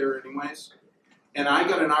grew up there anyways. And I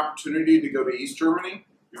got an opportunity to go to East Germany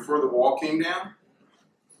before the wall came down.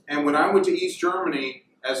 And when I went to East Germany,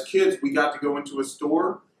 as kids, we got to go into a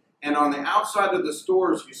store. And on the outside of the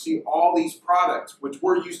stores, you see all these products, which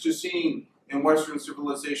we're used to seeing in Western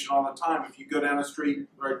civilization all the time. If you go down the street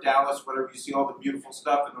or at Dallas, whatever, you see all the beautiful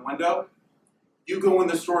stuff in the window. You go in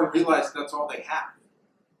the store and realize that's all they have.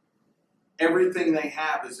 Everything they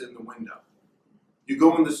have is in the window. You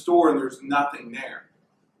go in the store and there's nothing there.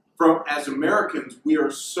 As Americans, we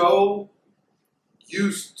are so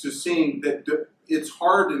used to seeing that it's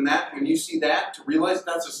hard in that, when you see that, to realize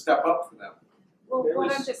that's a step up for them. Well,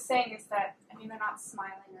 what I'm just saying is that, I mean, they're not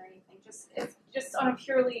smiling or anything. It's just on a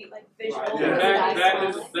purely like visual. Yeah,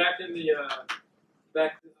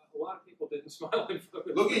 back a lot of people didn't smile in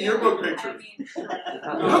photos. Look at yearbook pictures. Look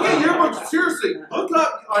at yearbook. Seriously, look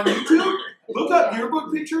up on YouTube. Look up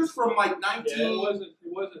yearbook pictures from like 19. It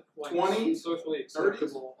wasn't like 20, socially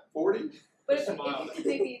acceptable. 40. But if you could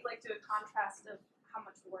maybe like do a contrast of how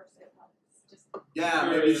much worse it was. Just Yeah,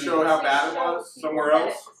 maybe show how bad it was somewhere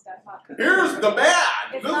else. Up. Here's the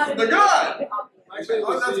bad. It's This not is a the big good. thing. Actually,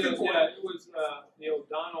 Oh, that's it good was, point. it was the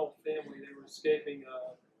O'Donnell family. They were escaping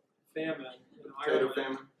famine in Ireland,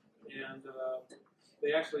 famine. and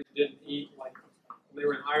they actually didn't eat like when they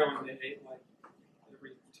were in Ireland. They ate like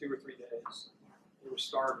every 2 or 3 days. They were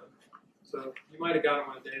starving. So you might have got them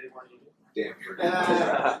on a day they weren't eating. Damn.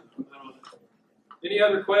 I don't know. Any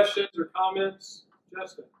other questions or comments,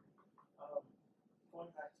 Justin? Going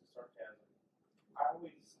back to sarcasm, I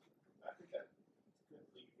think that could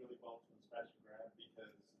lead really well to the smash and grab,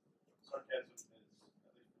 because sarcasm is,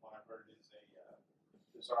 at least from what I've heard, is a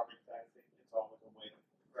disarming tactic. It's always a way to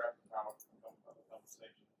grab the power of a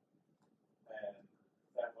conversation, and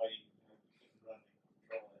that way you can run and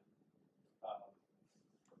control it.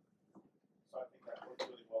 So I think that works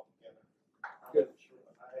really well together. I'm not sure,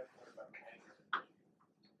 I haven't heard about anger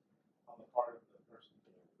on the part of the person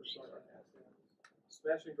doing sarcasm.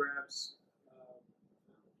 Smash and grab's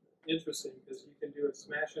interesting because you can do a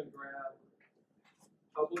smash and grab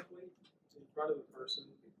publicly in front of a person.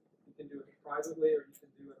 You can do it privately, or you can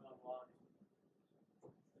do it online. And,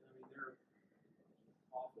 I mean, they're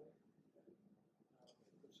awful.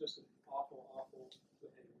 It's just an awful, awful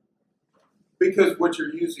behavior. Because what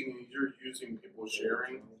you're using people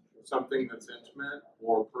sharing something that's intimate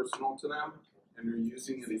or personal to them, and you're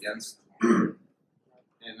using it against them.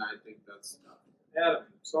 And I think that's Adam,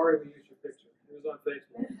 sorry we used your picture. It was on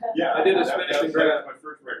Facebook. Yeah, I did a that smash and was grab. my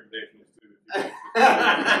first recommendation is to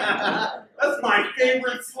That's my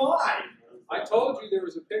favorite slide. I told you there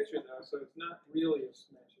was a picture though, so it's not really a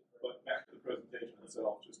smash. But back to the presentation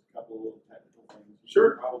itself, just a couple of little technical things. You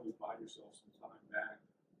Sure. should probably buy yourself some time back,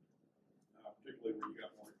 particularly when you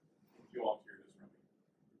got more. You all hear this from me.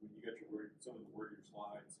 When you got your word, some of the wordier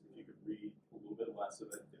slides, if you could read a little bit less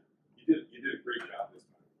of it. You did a great job this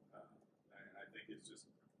time, and I think it's just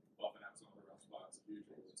buffing out some of the rough spots.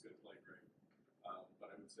 Usually, it's going to play great.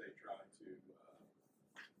 But I would say try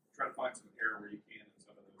to find some error where you can in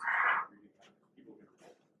some of those reading. People are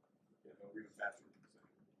going to read them faster than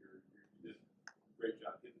you did a great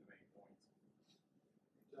job hitting the main points.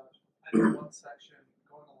 Josh, I think one section,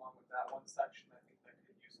 going along with that, one section I think that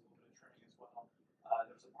could use a little bit of training as well.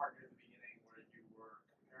 There was a part near the beginning where you were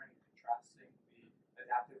comparing and contrasting the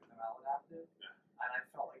adaptive and the maladaptive. Yeah. And I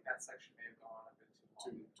felt like that section may have gone a bit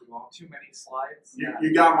too long. Too long? Too many slides.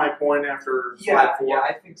 You got my point after slide 4? Yeah,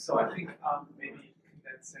 I think so. I think maybe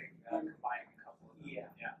condensing, combining a couple of them.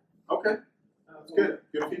 Yeah. Okay. That's good.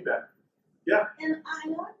 Good feedback. Yeah. And I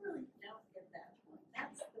really don't get that point.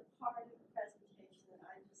 That's the part of the presentation that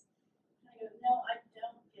I just kind of go, no, I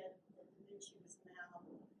don't get that Da Vinci was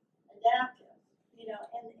maladaptive.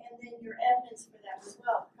 And then your evidence for that was,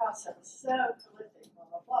 well, Picasso was so prolific, blah,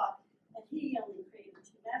 blah, blah. And he only created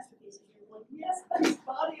 2 masterpieces. You're like, yes, but his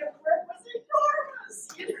body of work was enormous,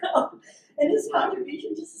 and his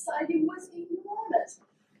contribution to society was enormous.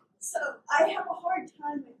 So I have a hard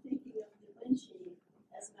time with thinking of Da Vinci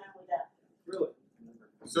as maladaptive. Really?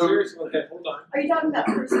 So Seriously? Okay, hold on. Are you talking about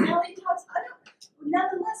personality types? I don't.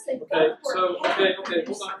 Nonetheless, they Okay, both so work hand in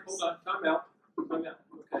hold on. hand. Time out.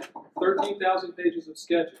 Okay, 13,000 pages of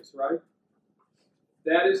sketches, right?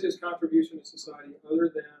 That is his contribution to society, other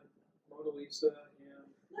than Mona Lisa and.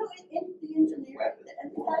 No, in the engineering,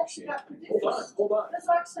 and it actually got produced. Hold on. That's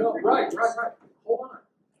actually No, produced. right. Hold on.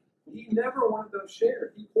 He never wanted those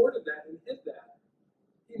shared. He hoarded that and hid that.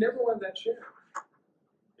 He never wanted that shared.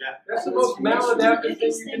 Yeah. That's the most maladaptive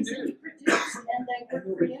thing you can do. He produced and they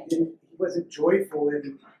were created. He wasn't joyful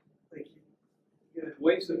in, like,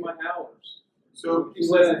 Wasted my hours. So He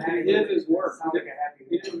said he hid his work. Sound like a happy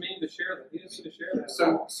He didn't mean to share that. He didn't mean to share that.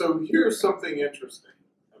 So here's something interesting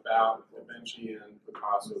about Da Vinci and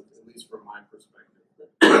Picasso, at least from my perspective.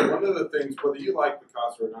 One of the things, whether you like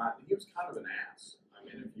Picasso or not, he was kind of an ass. I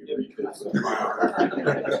mean, if you read his biography,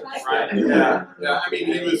 right? Yeah. I mean,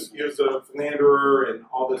 he was a philanderer and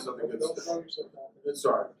all this other good stuff.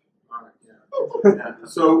 Sorry. All right. Yeah.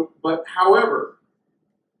 So, but however,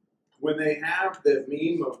 when they have that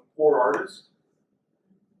meme of poor artist,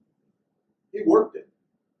 he worked it.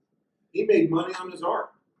 He made money on his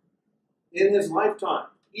art in his lifetime.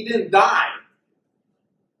 He didn't die,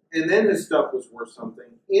 and then his stuff was worth something.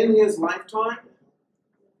 In his lifetime,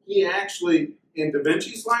 he actually, in Da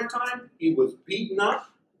Vinci's lifetime, he was beaten up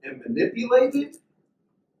and manipulated,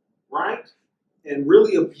 right? And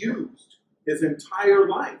really abused his entire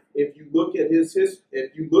life. If you look at his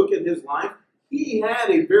life, he had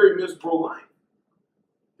a very miserable life.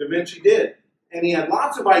 Da Vinci did. And he had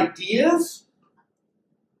lots of ideas,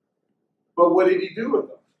 but what did he do with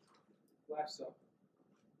them? Last supper.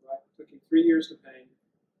 Right? Took him 3 years to paint.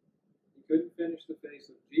 He couldn't finish the face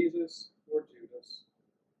of Jesus or Judas.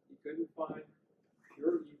 He couldn't find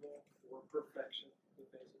pure evil or perfection in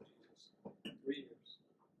the face of Jesus. 3 years.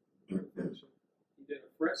 Couldn't finish it. He did a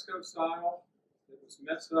fresco style that was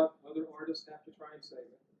messed up. Other artists have to try and save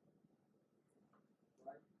it.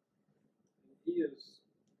 Right? And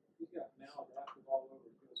he's got maladaptive all over.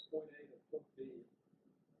 He goes point A to point B.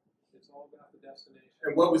 It's all about the destination.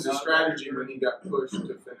 And what was his strategy when he got pushed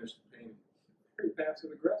to finish the painting? Pretty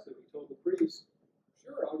passive aggressive. He told the priest,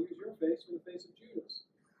 "Sure, I'll use your face for the face of Judas."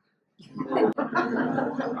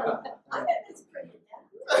 I bet it's pretty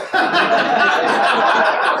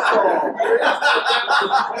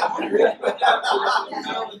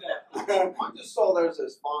I just saw there's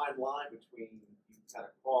this fine line between you kind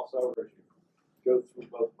of cross over as you go through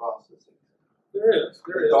both processes. There is.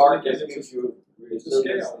 The darkness Again, gives you it's a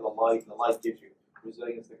resilience scale. to the light, and the light gives you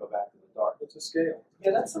resilience to go back to the dark. It's a scale.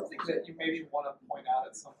 Yeah, that's something that you maybe want to point out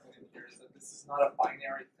at some point in here, is that this is not a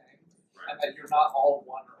binary thing, and that you're not all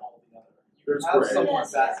one or all the other. You There's can have gray. someone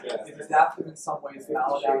that Yes. is adaptive in some ways,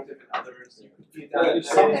 maladaptive in others. You could be adaptive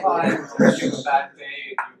sometimes, you have a bad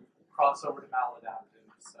day, and you cross over to maladaptive.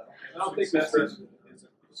 So I don't think that's exclusive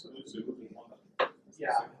one of them. yeah.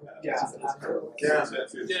 Yeah, again, I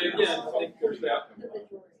think there's that.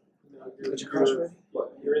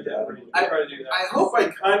 You're in that range. I- Try to do that. I hope I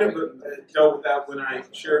kind of dealt with that when I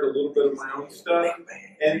shared a little bit of my own stuff.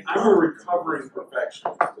 And I'm a recovering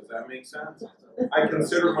perfectionist. Does that make sense? I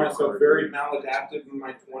consider myself very maladaptive in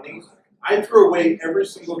my 20s. I threw away every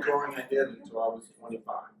single drawing I did until I was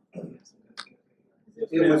 25.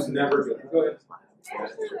 It was never good. Go ahead.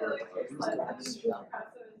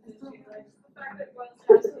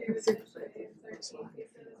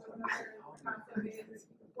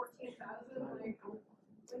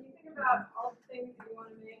 When you think about all the things that you want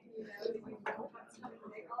to make and you know that you don't have time to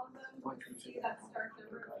make all of them, to see that start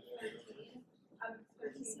number of 13 out of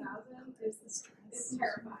 13,000 is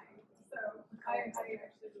terrifying. So I actually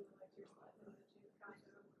really like your slides on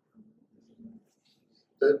the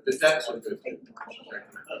The decks are good. It's a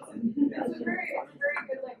very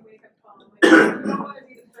good like wake up call. Like, you don't want to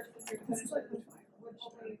be the person who finishes with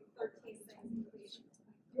only 13 things complete.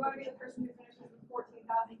 You want to be the person who finishes with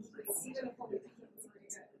 14,000 complete, even if only 10 is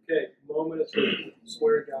really good. Okay, moment of truth.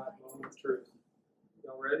 Swear to God, moment of truth.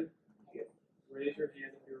 Y'all ready? Raise your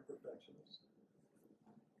hand if you're a perfectionist.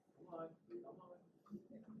 Come on, come on.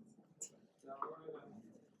 No.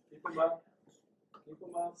 Keep them up. Keep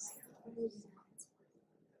them up.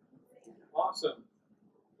 Awesome.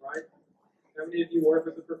 Right? How many of you work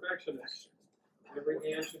with a perfectionist? Every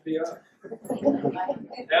hand should be up.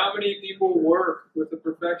 How many people work with a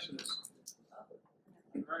perfectionist?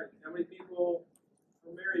 All right. How many people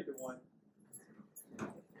are married to one?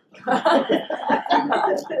 How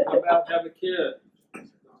about have a kid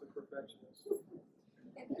that's a perfectionist?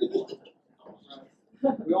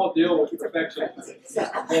 We all deal with perfectionism at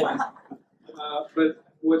some point. But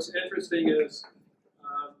what's interesting is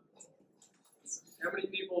how many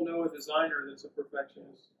people know a designer that's a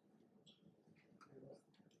perfectionist?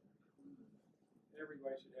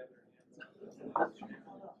 Everybody should have their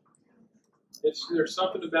hand up. There's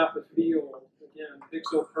something about the feel. Again,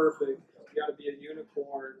 pixel perfect. You got to be a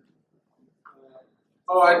unicorn.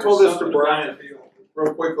 Oh, I told this to Brian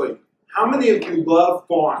real quickly. How many of you love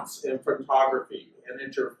fonts in photography and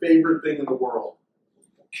it's your favorite thing in the world?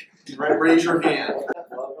 Right, raise your hand.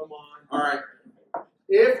 All right.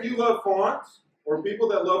 If you love fonts, or people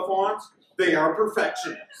that love fonts, they are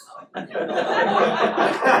perfectionists.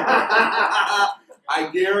 I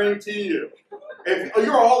guarantee you. If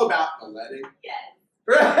you're all about the letting. Yes.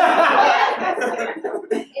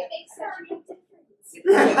 It makes such a big difference.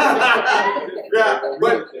 Yeah,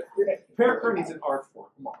 but Pair needs an art form.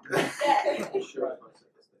 Come on.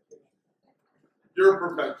 You're a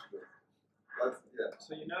perfectionist. Yeah.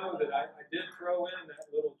 So you know that I did throw in that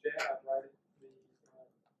little jab right at the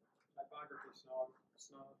typography snobs,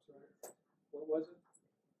 right? What was it?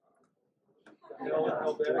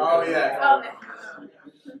 Oh yeah.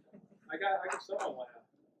 I got someone laugh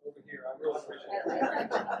over here. I really appreciate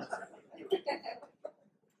it.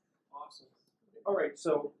 Awesome. All right,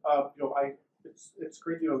 so it's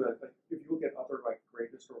great to know that like, if you look at other like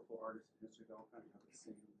great historical artists in history, they'll kind of have the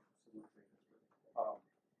same similar trait of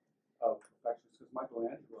perfectionists. Because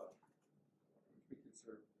Michelangelo, we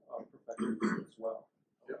consider perfectionist as well.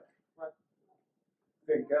 Yeah. Right.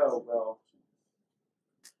 Van Gogh, well,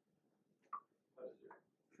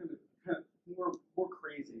 kind of more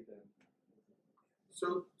crazy than.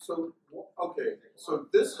 So okay. So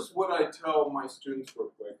this is what I tell my students real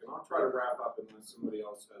quick, and I'll try to wrap up unless somebody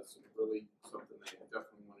else has something they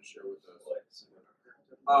definitely want to share with us.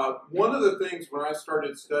 One of the things when I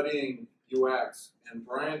started studying UX, and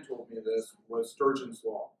Brian told me this, was Sturgeon's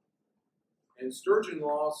Law. And Sturgeon's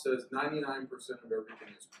Law says 99% of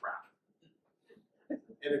everything is crap.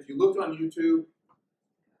 And if you look on YouTube,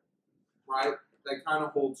 right, that kind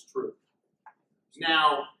of holds true.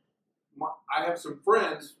 Now, I have some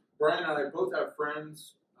friends, Brian and I both have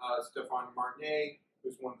friends, Stefan Martinet,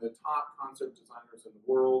 who's one of the top concept designers in the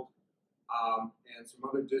world, and some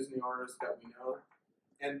other Disney artists that we know.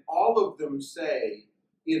 And all of them say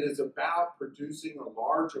it is about producing a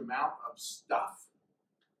large amount of stuff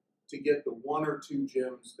to get the 1 or 2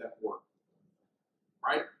 gems that work,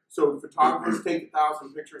 right? So photographers take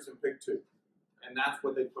 1,000 pictures and pick 2, and that's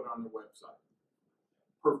what they put on their website.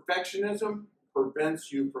 Perfectionism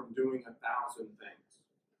prevents you from doing 1,000 things.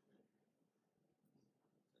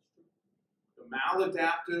 The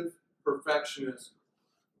maladaptive perfectionist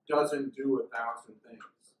doesn't do 1,000 things.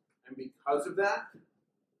 And because of that,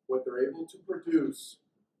 what they're able to produce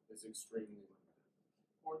is extremely limited.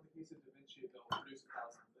 Or in the case of Da Vinci, they'll produce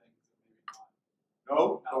 1,000 things and maybe not.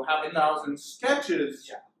 No, they'll have 1,000 sketches.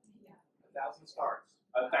 Yeah. 1,000 starts.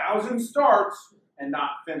 1,000 starts and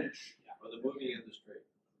not finish. For the movie industry.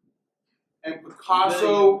 And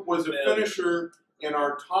Picasso was a finisher. In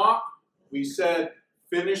our talk, we said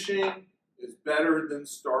finishing is better than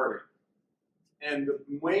starting. And the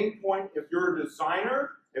main point, if you're a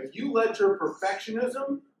designer, if you let your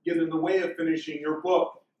perfectionism get in the way of finishing your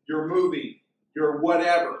book, your movie, your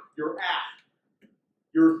whatever, your app,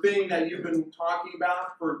 your thing that you've been talking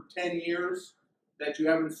about for 10 years that you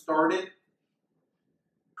haven't started,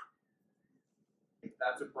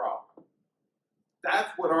 that's a problem.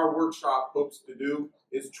 That's what our workshop hopes to do,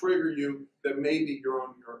 is trigger you that maybe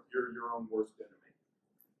you're your own worst enemy.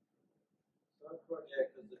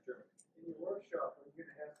 In your workshop, are you going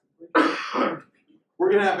to have completion? We're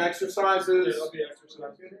going to have exercises. Yeah, there'll be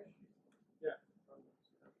exercises. Yeah.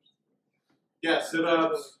 Yeah,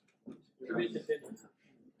 sit-ups. To be continued.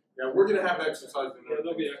 Yeah, we're going to have exercises. Yeah,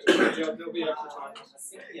 there'll be exercises. Yeah, there'll be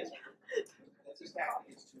exercises. That's just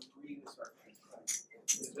happening is to agree with our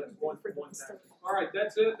That's one thing. All right,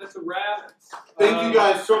 that's it. That's a wrap. Thank you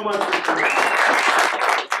guys so much for coming. I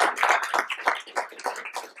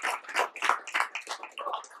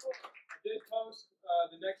did post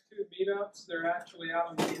the next two meetups. They're actually out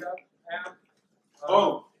on the meetup app.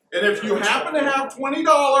 Oh, and if you happen to have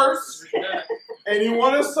 $20 and you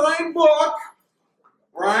want a signed book,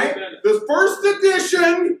 right? The first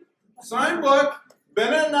edition signed book,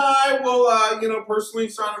 Bennett and I will, personally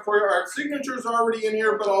sign it for you. Our signature's already in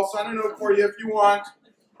here, but I'll sign a note for you if you want.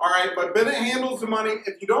 All right, but Bennett handles the money.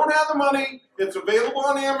 If you don't have the money, it's available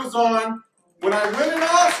on Amazon. When I win an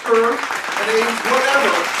Oscar at age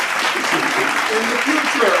whatever, in the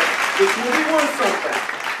future, this will be worth something.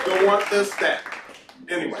 You'll want this then.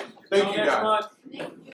 Anyway, thank you guys.